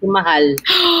kaibigan si Mahal.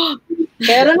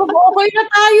 Pero okay na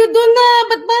tayo doon na,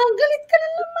 ba't ba galit ka na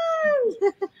naman?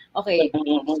 Okay,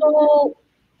 so,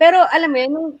 pero alam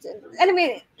mo,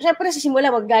 syempre sa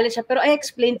simula, maggalit siya, pero I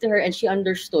explained to her and she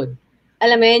understood.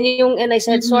 Alam mo, and I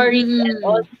said sorry and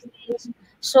all these things.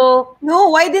 So, no,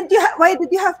 why did you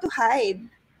have to hide?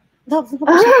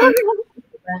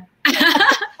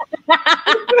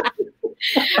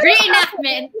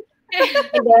 Reenactment.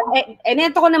 And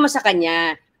ito ko naman sa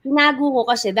kanya, tinago ko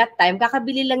kasi that time,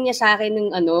 kakabili lang niya sa akin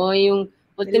yung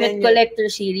Ultimate Collector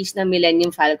Series na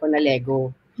Millennium Falcon na Lego.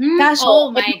 Kaso,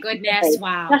 oh my goodness,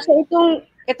 wow. Kasi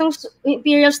itong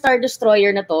Imperial Star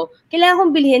Destroyer na to, kailangan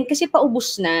kong bilhin kasi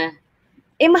paubos na.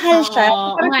 Mahal siya.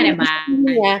 Oo nga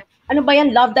naman. Ano ba yan?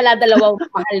 Love dala-dalawa,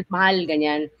 mahal,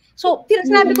 ganyan. So,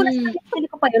 sinabi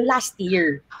ko pa yun last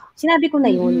year. Sinabi ko na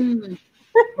yun.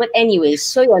 But anyways,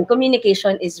 so yun,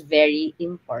 communication is very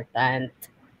important.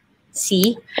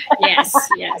 See? Yes.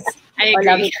 I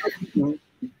agree.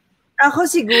 Ako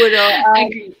siguro,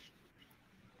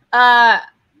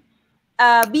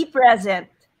 be present.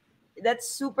 That's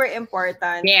super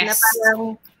important. Yes. Na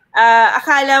parang,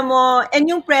 akala mo,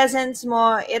 and yung presence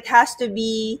mo, it has to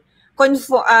be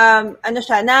ano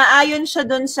siya, naaayon siya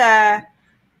dun sa,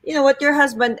 you know, what your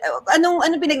husband, anong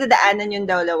pinagdadaanan yung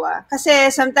dalawa. Kasi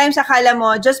sometimes akala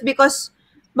mo, just because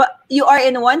you are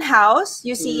in one house,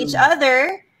 you see each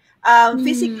other,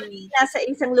 physically, nasa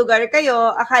isang lugar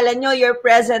kayo, akala nyo you're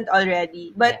present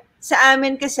already. But sa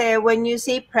amin kasi, when you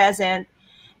say present,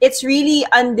 it's really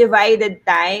undivided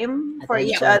time for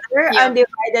each other,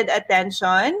 undivided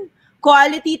attention.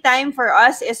 Quality time for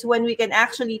us is when we can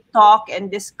actually talk and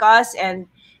discuss and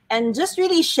just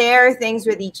really share things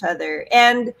with each other.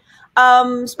 And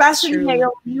especially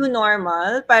ngayong new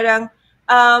normal, parang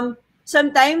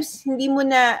sometimes hindi mo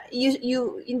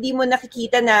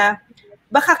nakikita na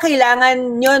baka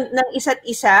kailangan nyo ng isa't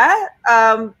isa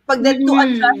to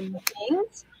adjust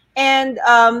things. And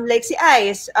like si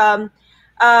Ice,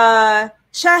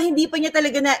 siya hindi pa niya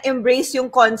talaga na-embrace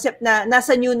yung concept na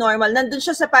nasa new normal. Nandun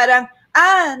siya sa parang,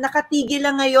 nakatigil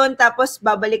lang ngayon tapos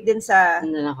babalik din sa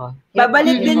normal.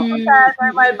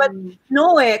 But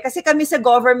no kasi kami sa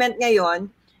government ngayon,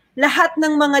 lahat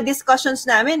ng mga discussions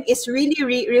namin is really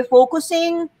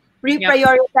refocusing,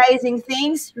 reprioritizing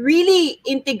things, really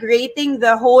integrating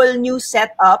the whole new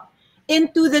setup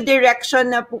into the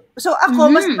direction na so ako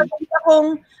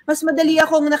mas madali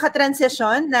akong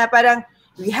nakatransition na parang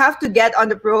we have to get on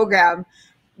the program.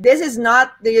 This is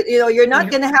not, you're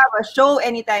not gonna have a show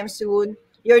anytime soon.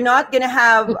 You're not gonna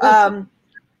have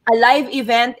a live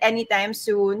event anytime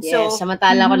soon. Yes,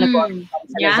 samantala ako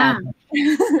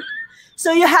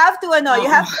So you have to you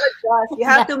have to adjust. You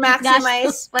have to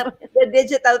maximize the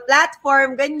digital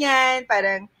platform, ganyan.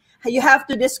 Parang you have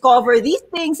to discover these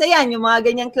things. Ayan, yung mga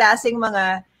ganyang klaseng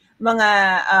mga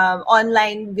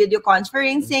online video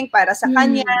conferencing para sa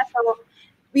kanya. So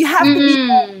we have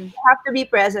to be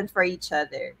present for each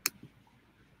other.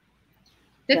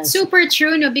 That's super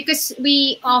true, no? Because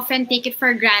we often take it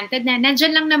for granted na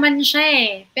nandyan lang naman siya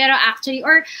eh. Pero actually,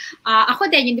 or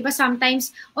ako din, di ba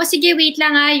sometimes, sige, wait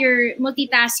lang you're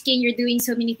multitasking, you're doing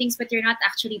so many things, but you're not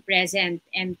actually present.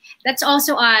 And that's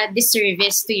also a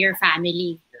disservice to your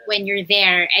family when you're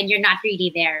there and you're not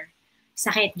really there.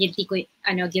 Sakit, guilty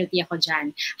ako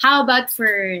dyan. How about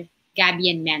for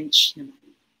Gabby and Mench naman?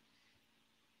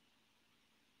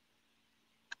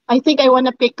 I think I want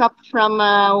to pick up from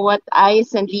what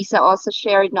Ice and Lisa also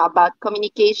shared about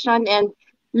communication and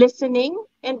listening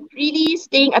and really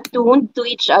staying attuned to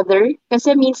each other.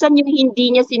 Kasi minsan yung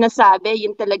hindi niya sinasabi,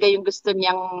 yun talaga yung gusto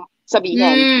niyang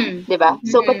sabihin. Diba?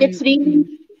 So, but it's really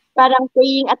parang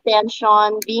paying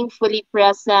attention, being fully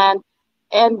present,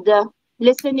 and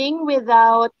listening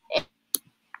without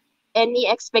any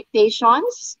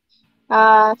expectations.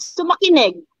 So,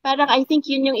 makinig. Parang I think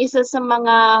yun yung isa sa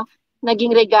mga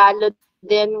naging regalo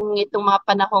din itong mga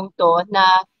panahong to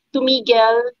na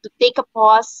tumigil, to take a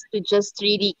pause, to just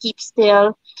really keep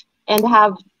still and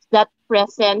have that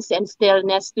presence and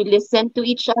stillness to listen to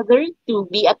each other, to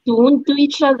be attuned to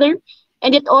each other.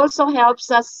 And it also helps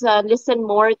us listen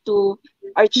more to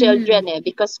our children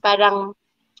because parang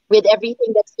with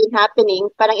everything that's been happening,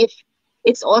 parang if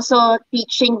it's also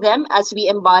teaching them as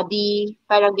we embody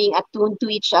parang being attuned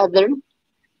to each other.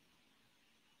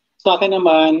 Sa akin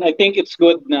naman, I think it's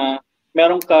good na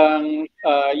meron kang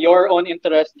your own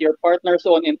interest, your partner's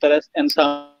own interest, and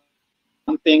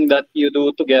something that you do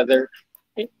together.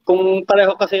 Kung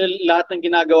pareho kasi lahat ng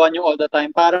ginagawa nyo all the time,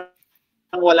 parang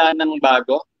wala nang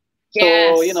bago.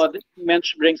 So,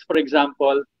 Mench brings, for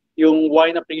example, yung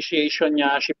wine appreciation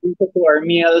niya. She brings it to our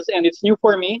meals, and it's new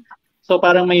for me. So,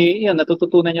 parang may,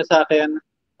 natututunan niya sa akin.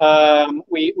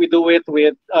 We do it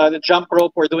with the jump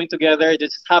rope we're doing together,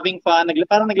 just having fun.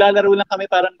 Parang naglalaro lang kami,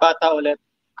 parang bata ulit.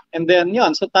 And then,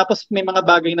 so tapos may mga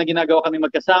bagay na ginagawa kami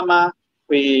magkasama.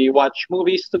 We watch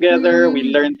movies together,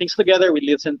 we learn things together, we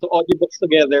listen to audiobooks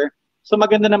together. So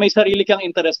maganda na may sarili kang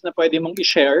interest na pwede mong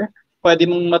i-share, pwede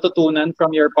mong matutunan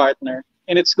from your partner.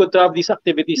 And it's good to have these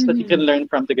activities that you can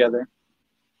learn from together.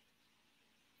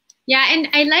 Yeah, and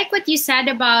I like what you said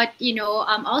about,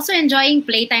 also enjoying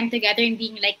playtime together and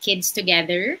being like kids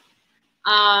together.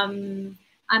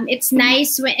 It's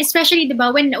nice, especially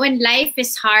when life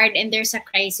is hard and there's a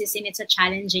crisis and it's a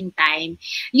challenging time.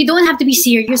 You don't have to be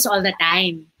serious all the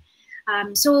time.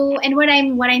 So, and what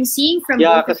I'm seeing from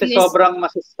both of you is... sobrang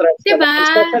masistress ka. Diba?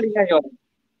 Especially ngayon.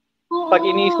 Pag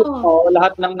inisip mo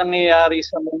lahat ng nangyayari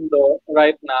sa mundo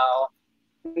right now,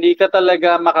 hindi ka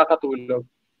talaga makakatulog.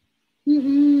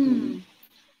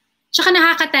 Tsaka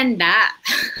nakakatanda.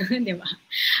 Di ba?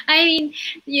 I mean,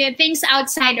 things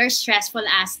outside are stressful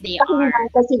as they are.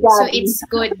 So it's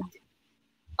good.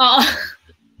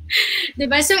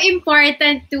 Diba? So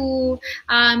important to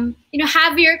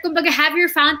have your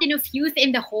fountain of youth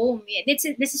in the home. This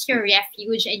is your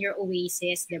refuge and your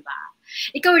oasis, diba?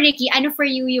 Ikaw, Ricky, ano for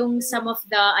you yung some of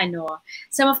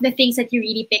the things that you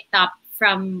really picked up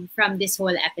from this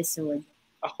whole episode?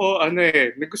 Ako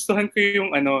nagustuhan ko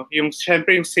yung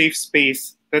syempre yung safe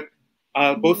space that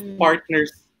both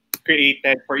partners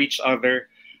created for each other.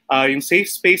 Yung safe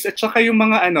space at saka yung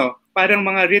mga parang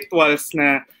mga rituals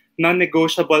na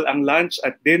non-negotiable ang lunch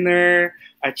at dinner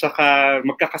at saka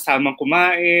magkakasamang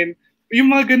kumain. Yung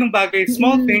mga ganung bagay,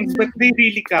 small things, but they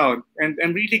really count. And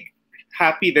I'm really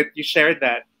happy that you shared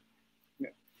that.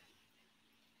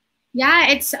 Yeah,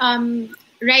 it's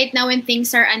right now when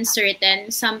things are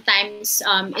uncertain, sometimes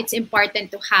it's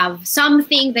important to have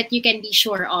something that you can be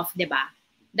sure of, diba?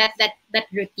 That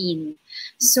routine.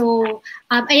 So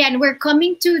ayan, we're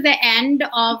coming to the end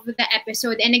of the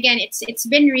episode, and again, it's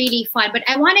been really fun, but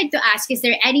I wanted to ask, is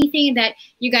there anything that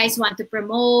you guys want to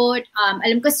promote?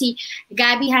 Alam ko si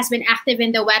Gabby has been active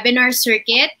in the webinar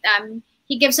circuit.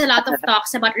 He gives a lot of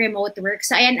talks about remote work.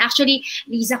 So ayan, actually,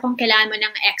 Liza, kung kailangan mo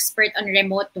ng expert on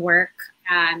remote work,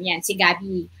 yan, si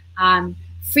Gabby,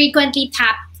 frequently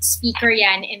tapped speaker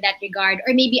yan in that regard.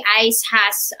 Or maybe ICE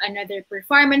has another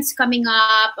performance coming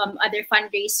up, other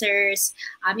fundraisers.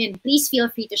 Please feel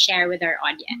free to share with our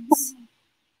audience.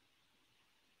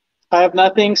 I have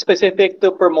nothing specific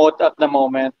to promote at the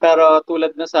moment. Pero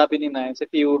tulad na sabi ni Nines, if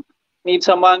you need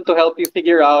someone to help you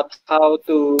figure out how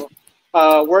to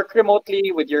work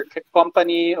remotely with your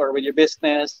company or with your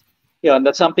business,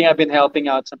 that's something I've been helping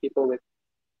out some people with.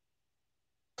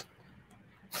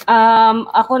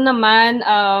 Ako naman,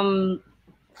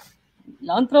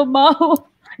 lang trabaho.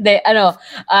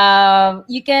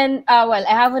 You can, I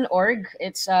have an org.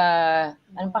 It's,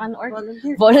 ano pa an org?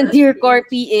 Volunteer Corps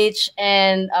PH,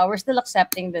 and we're still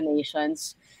accepting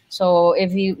donations. So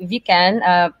if you can,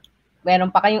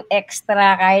 meron pa kayong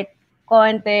extra kahit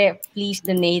konti, please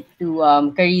donate to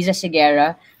Liza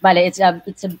Seguerra. Bale, it's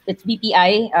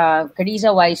BPI,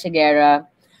 Liza Y Seguerra.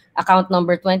 Account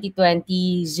number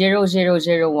 2020-000115.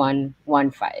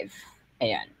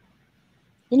 Ayan.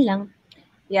 Yun lang.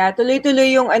 Yeah,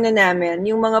 tuloy-tuloy yung namin,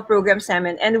 yung mga programs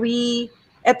namin. And we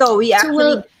actually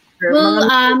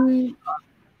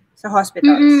sa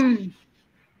hospitals.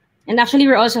 And actually,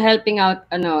 we're also helping out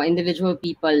individual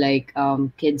people like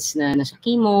kids na nasa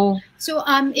chemo. So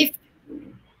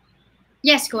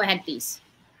yes, go ahead, please.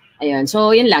 Ayun. So,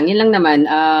 yun lang naman.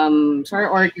 And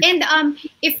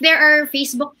if there are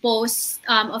Facebook posts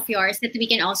of yours that we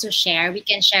can also share, we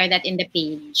can share that in the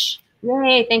page.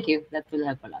 Yay! Thank you. That will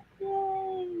help a lot.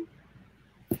 Yay!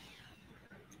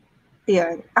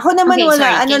 Yan. Ako naman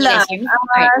wala.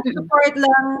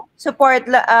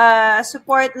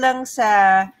 Support lang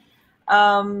sa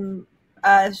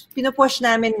pinupush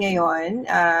namin ngayon.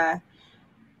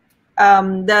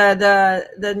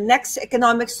 The next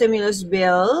economic stimulus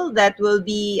bill that will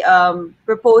be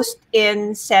proposed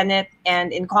in Senate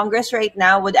and in Congress right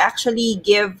now would actually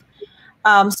give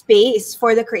space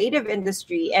for the creative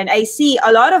industry. And I see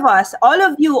a lot of us, all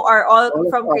of you are all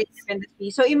from creative industry.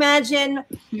 So imagine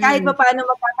kahit pa paano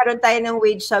magkakaroon tayo ng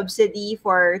wage subsidy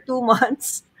for 2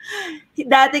 months.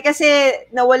 Dati kasi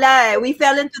nawala we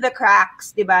fell into the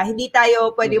cracks, diba? Hindi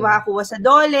tayo pwede makakuha sa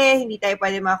DOLE, hindi tayo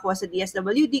pwede makakuha sa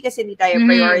DSWD kasi hindi tayo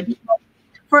priority.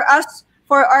 For us,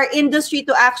 for our industry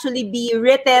to actually be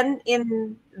written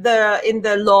in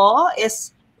the law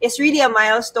is really a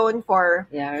milestone for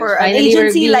an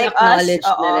agency like us.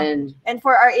 And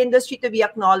for our industry to be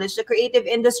acknowledged, the creative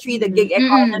industry, the gig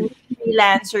economy,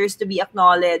 freelancers to be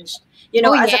acknowledged,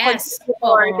 as a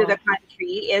contributor to the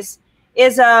country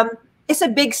is a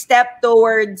big step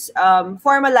towards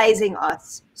formalizing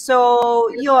us.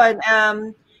 So yun,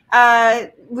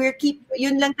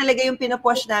 yun lang talaga yung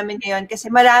pinupush namin ngayon kasi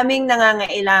maraming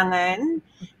nangangailangan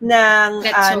ng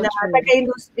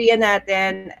taga-industriya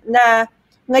natin na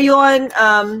ngayon,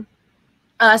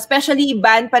 especially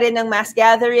ban pa rin ng mass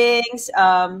gatherings.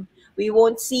 We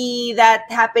won't see that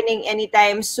happening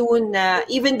anytime soon.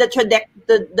 Even the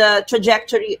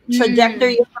trajectory of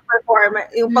the performer,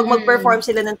 yung pag mag-perform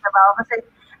sila ng trabaho kasi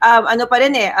ano pa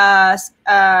rin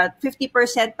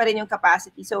 50% pa rin yung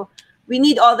capacity. So we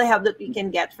need all the help that we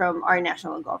can get from our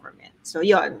national government. So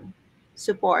yon,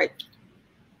 support.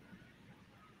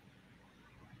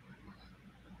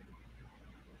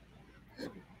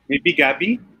 Maybe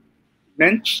Gabby?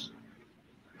 Mench?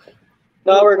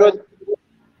 No, we're good.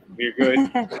 We're good.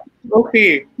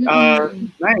 Okay.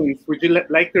 Nice. Would you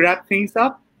like to wrap things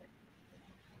up?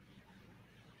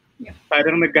 Yeah.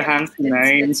 Parang naghahang si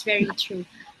Nine. That's very true.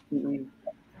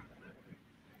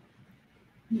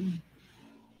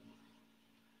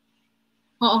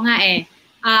 Oo nga eh.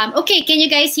 Okay, can you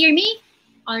guys hear me?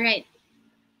 All right.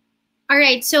 All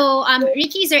right. So,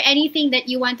 Ricky, is there anything that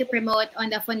you want to promote on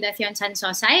the Fundación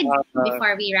Sanso side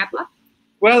before we wrap up?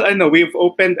 Well, I know we've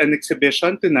opened an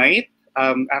exhibition tonight.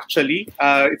 Actually,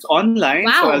 it's online,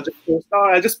 wow. So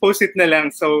I'll just post it na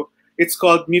lang. So it's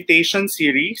called Mutation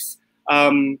Series.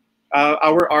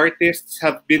 Our artists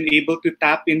have been able to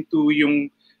tap into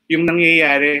yung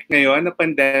nangyayari ngayon na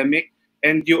pandemic,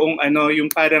 and yung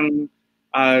parang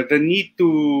the need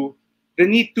to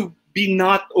be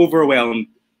not overwhelmed.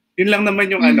 Yun lang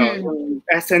naman yung yung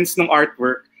essence ng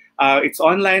artwork. It's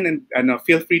online, and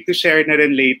feel free to share na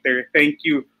rin later. Thank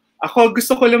you. Ako,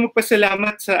 gusto ko lang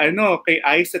magpasalamat sa kay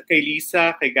Ice at kay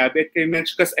Liza, kay Gabby at kay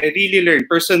Mench, because I really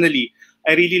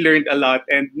learned a lot.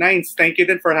 And Nines, thank you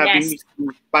then for having me.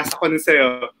 Pasa ko na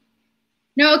sa'yo.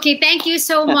 No, okay. Thank you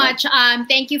so much.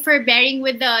 Thank you for bearing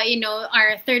with the,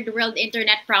 our third world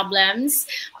internet problems.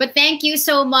 But thank you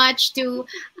so much to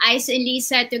Ice and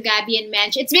Liza, to Gabby and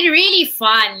Mench. It's been really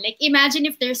fun. Like, imagine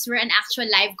if there were an actual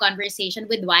live conversation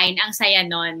with wine. Ang saya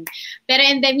nun. Pero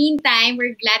in the meantime,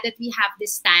 we're glad that we have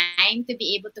this time to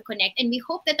be able to connect. And we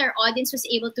hope that our audience was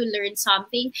able to learn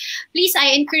something. Please,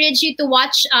 I encourage you to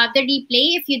watch the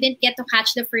replay if you didn't get to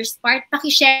catch the first part.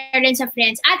 Paki-share rin sa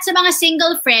friends. At sa mga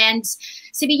single friends,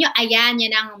 sabihin nyo, ayan,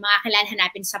 yan ang mga kailangan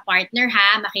hanapin sa partner,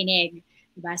 ha? Makinig.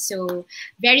 Diba? So,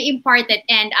 very important.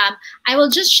 And I will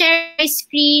just share my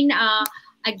screen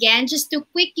again, just to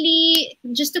quickly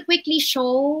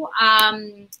show,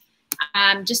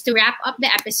 just to wrap up the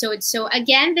episode. So,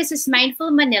 again, this is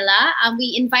Mindful Manila.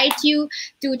 We invite you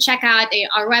to check out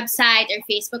our website, our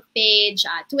Facebook page,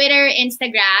 Twitter,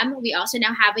 Instagram. We also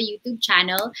now have a YouTube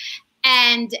channel.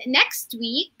 And next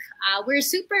week, we're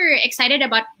super excited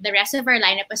about the rest of our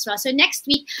lineup as well. So next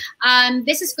week,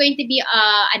 this is going to be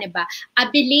a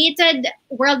belated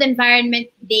World Environment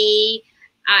Day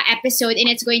episode, and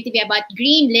it's going to be about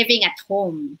green living at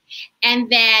home. And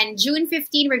then June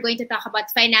 15, we're going to talk about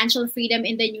financial freedom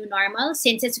in the new normal,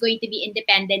 since it's going to be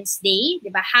Independence Day.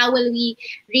 Diba? How will we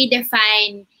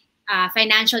redefine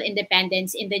financial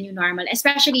independence in the new normal,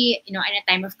 especially in a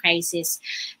time of crisis.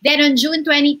 Then on June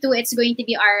 22, it's going to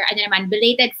be our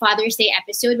belated Father's Day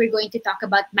episode. We're going to talk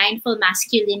about mindful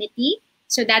masculinity.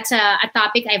 So that's a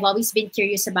topic I've always been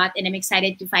curious about, and I'm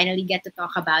excited to finally get to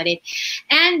talk about it.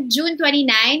 And June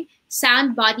 29,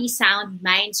 sound body, sound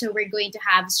mind. So we're going to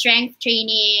have strength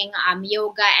training,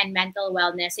 yoga, and mental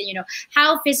wellness, and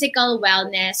how physical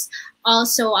wellness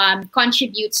also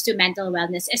contributes to mental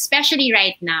wellness, especially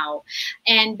right now.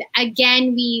 And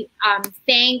again, we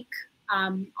thank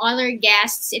all our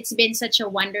guests. It's been such a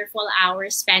wonderful hour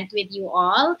spent with you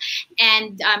all,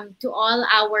 and to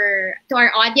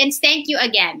our audience, thank you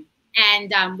again.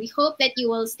 And we hope that you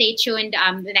will stay tuned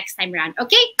the next time around.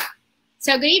 Okay.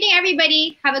 So good evening,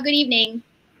 everybody. Have a good evening.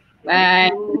 Bye.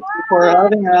 Thank you for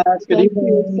having us. Good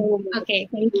evening. So Okay.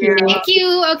 thank you. Thank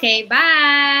you. Okay.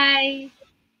 Bye.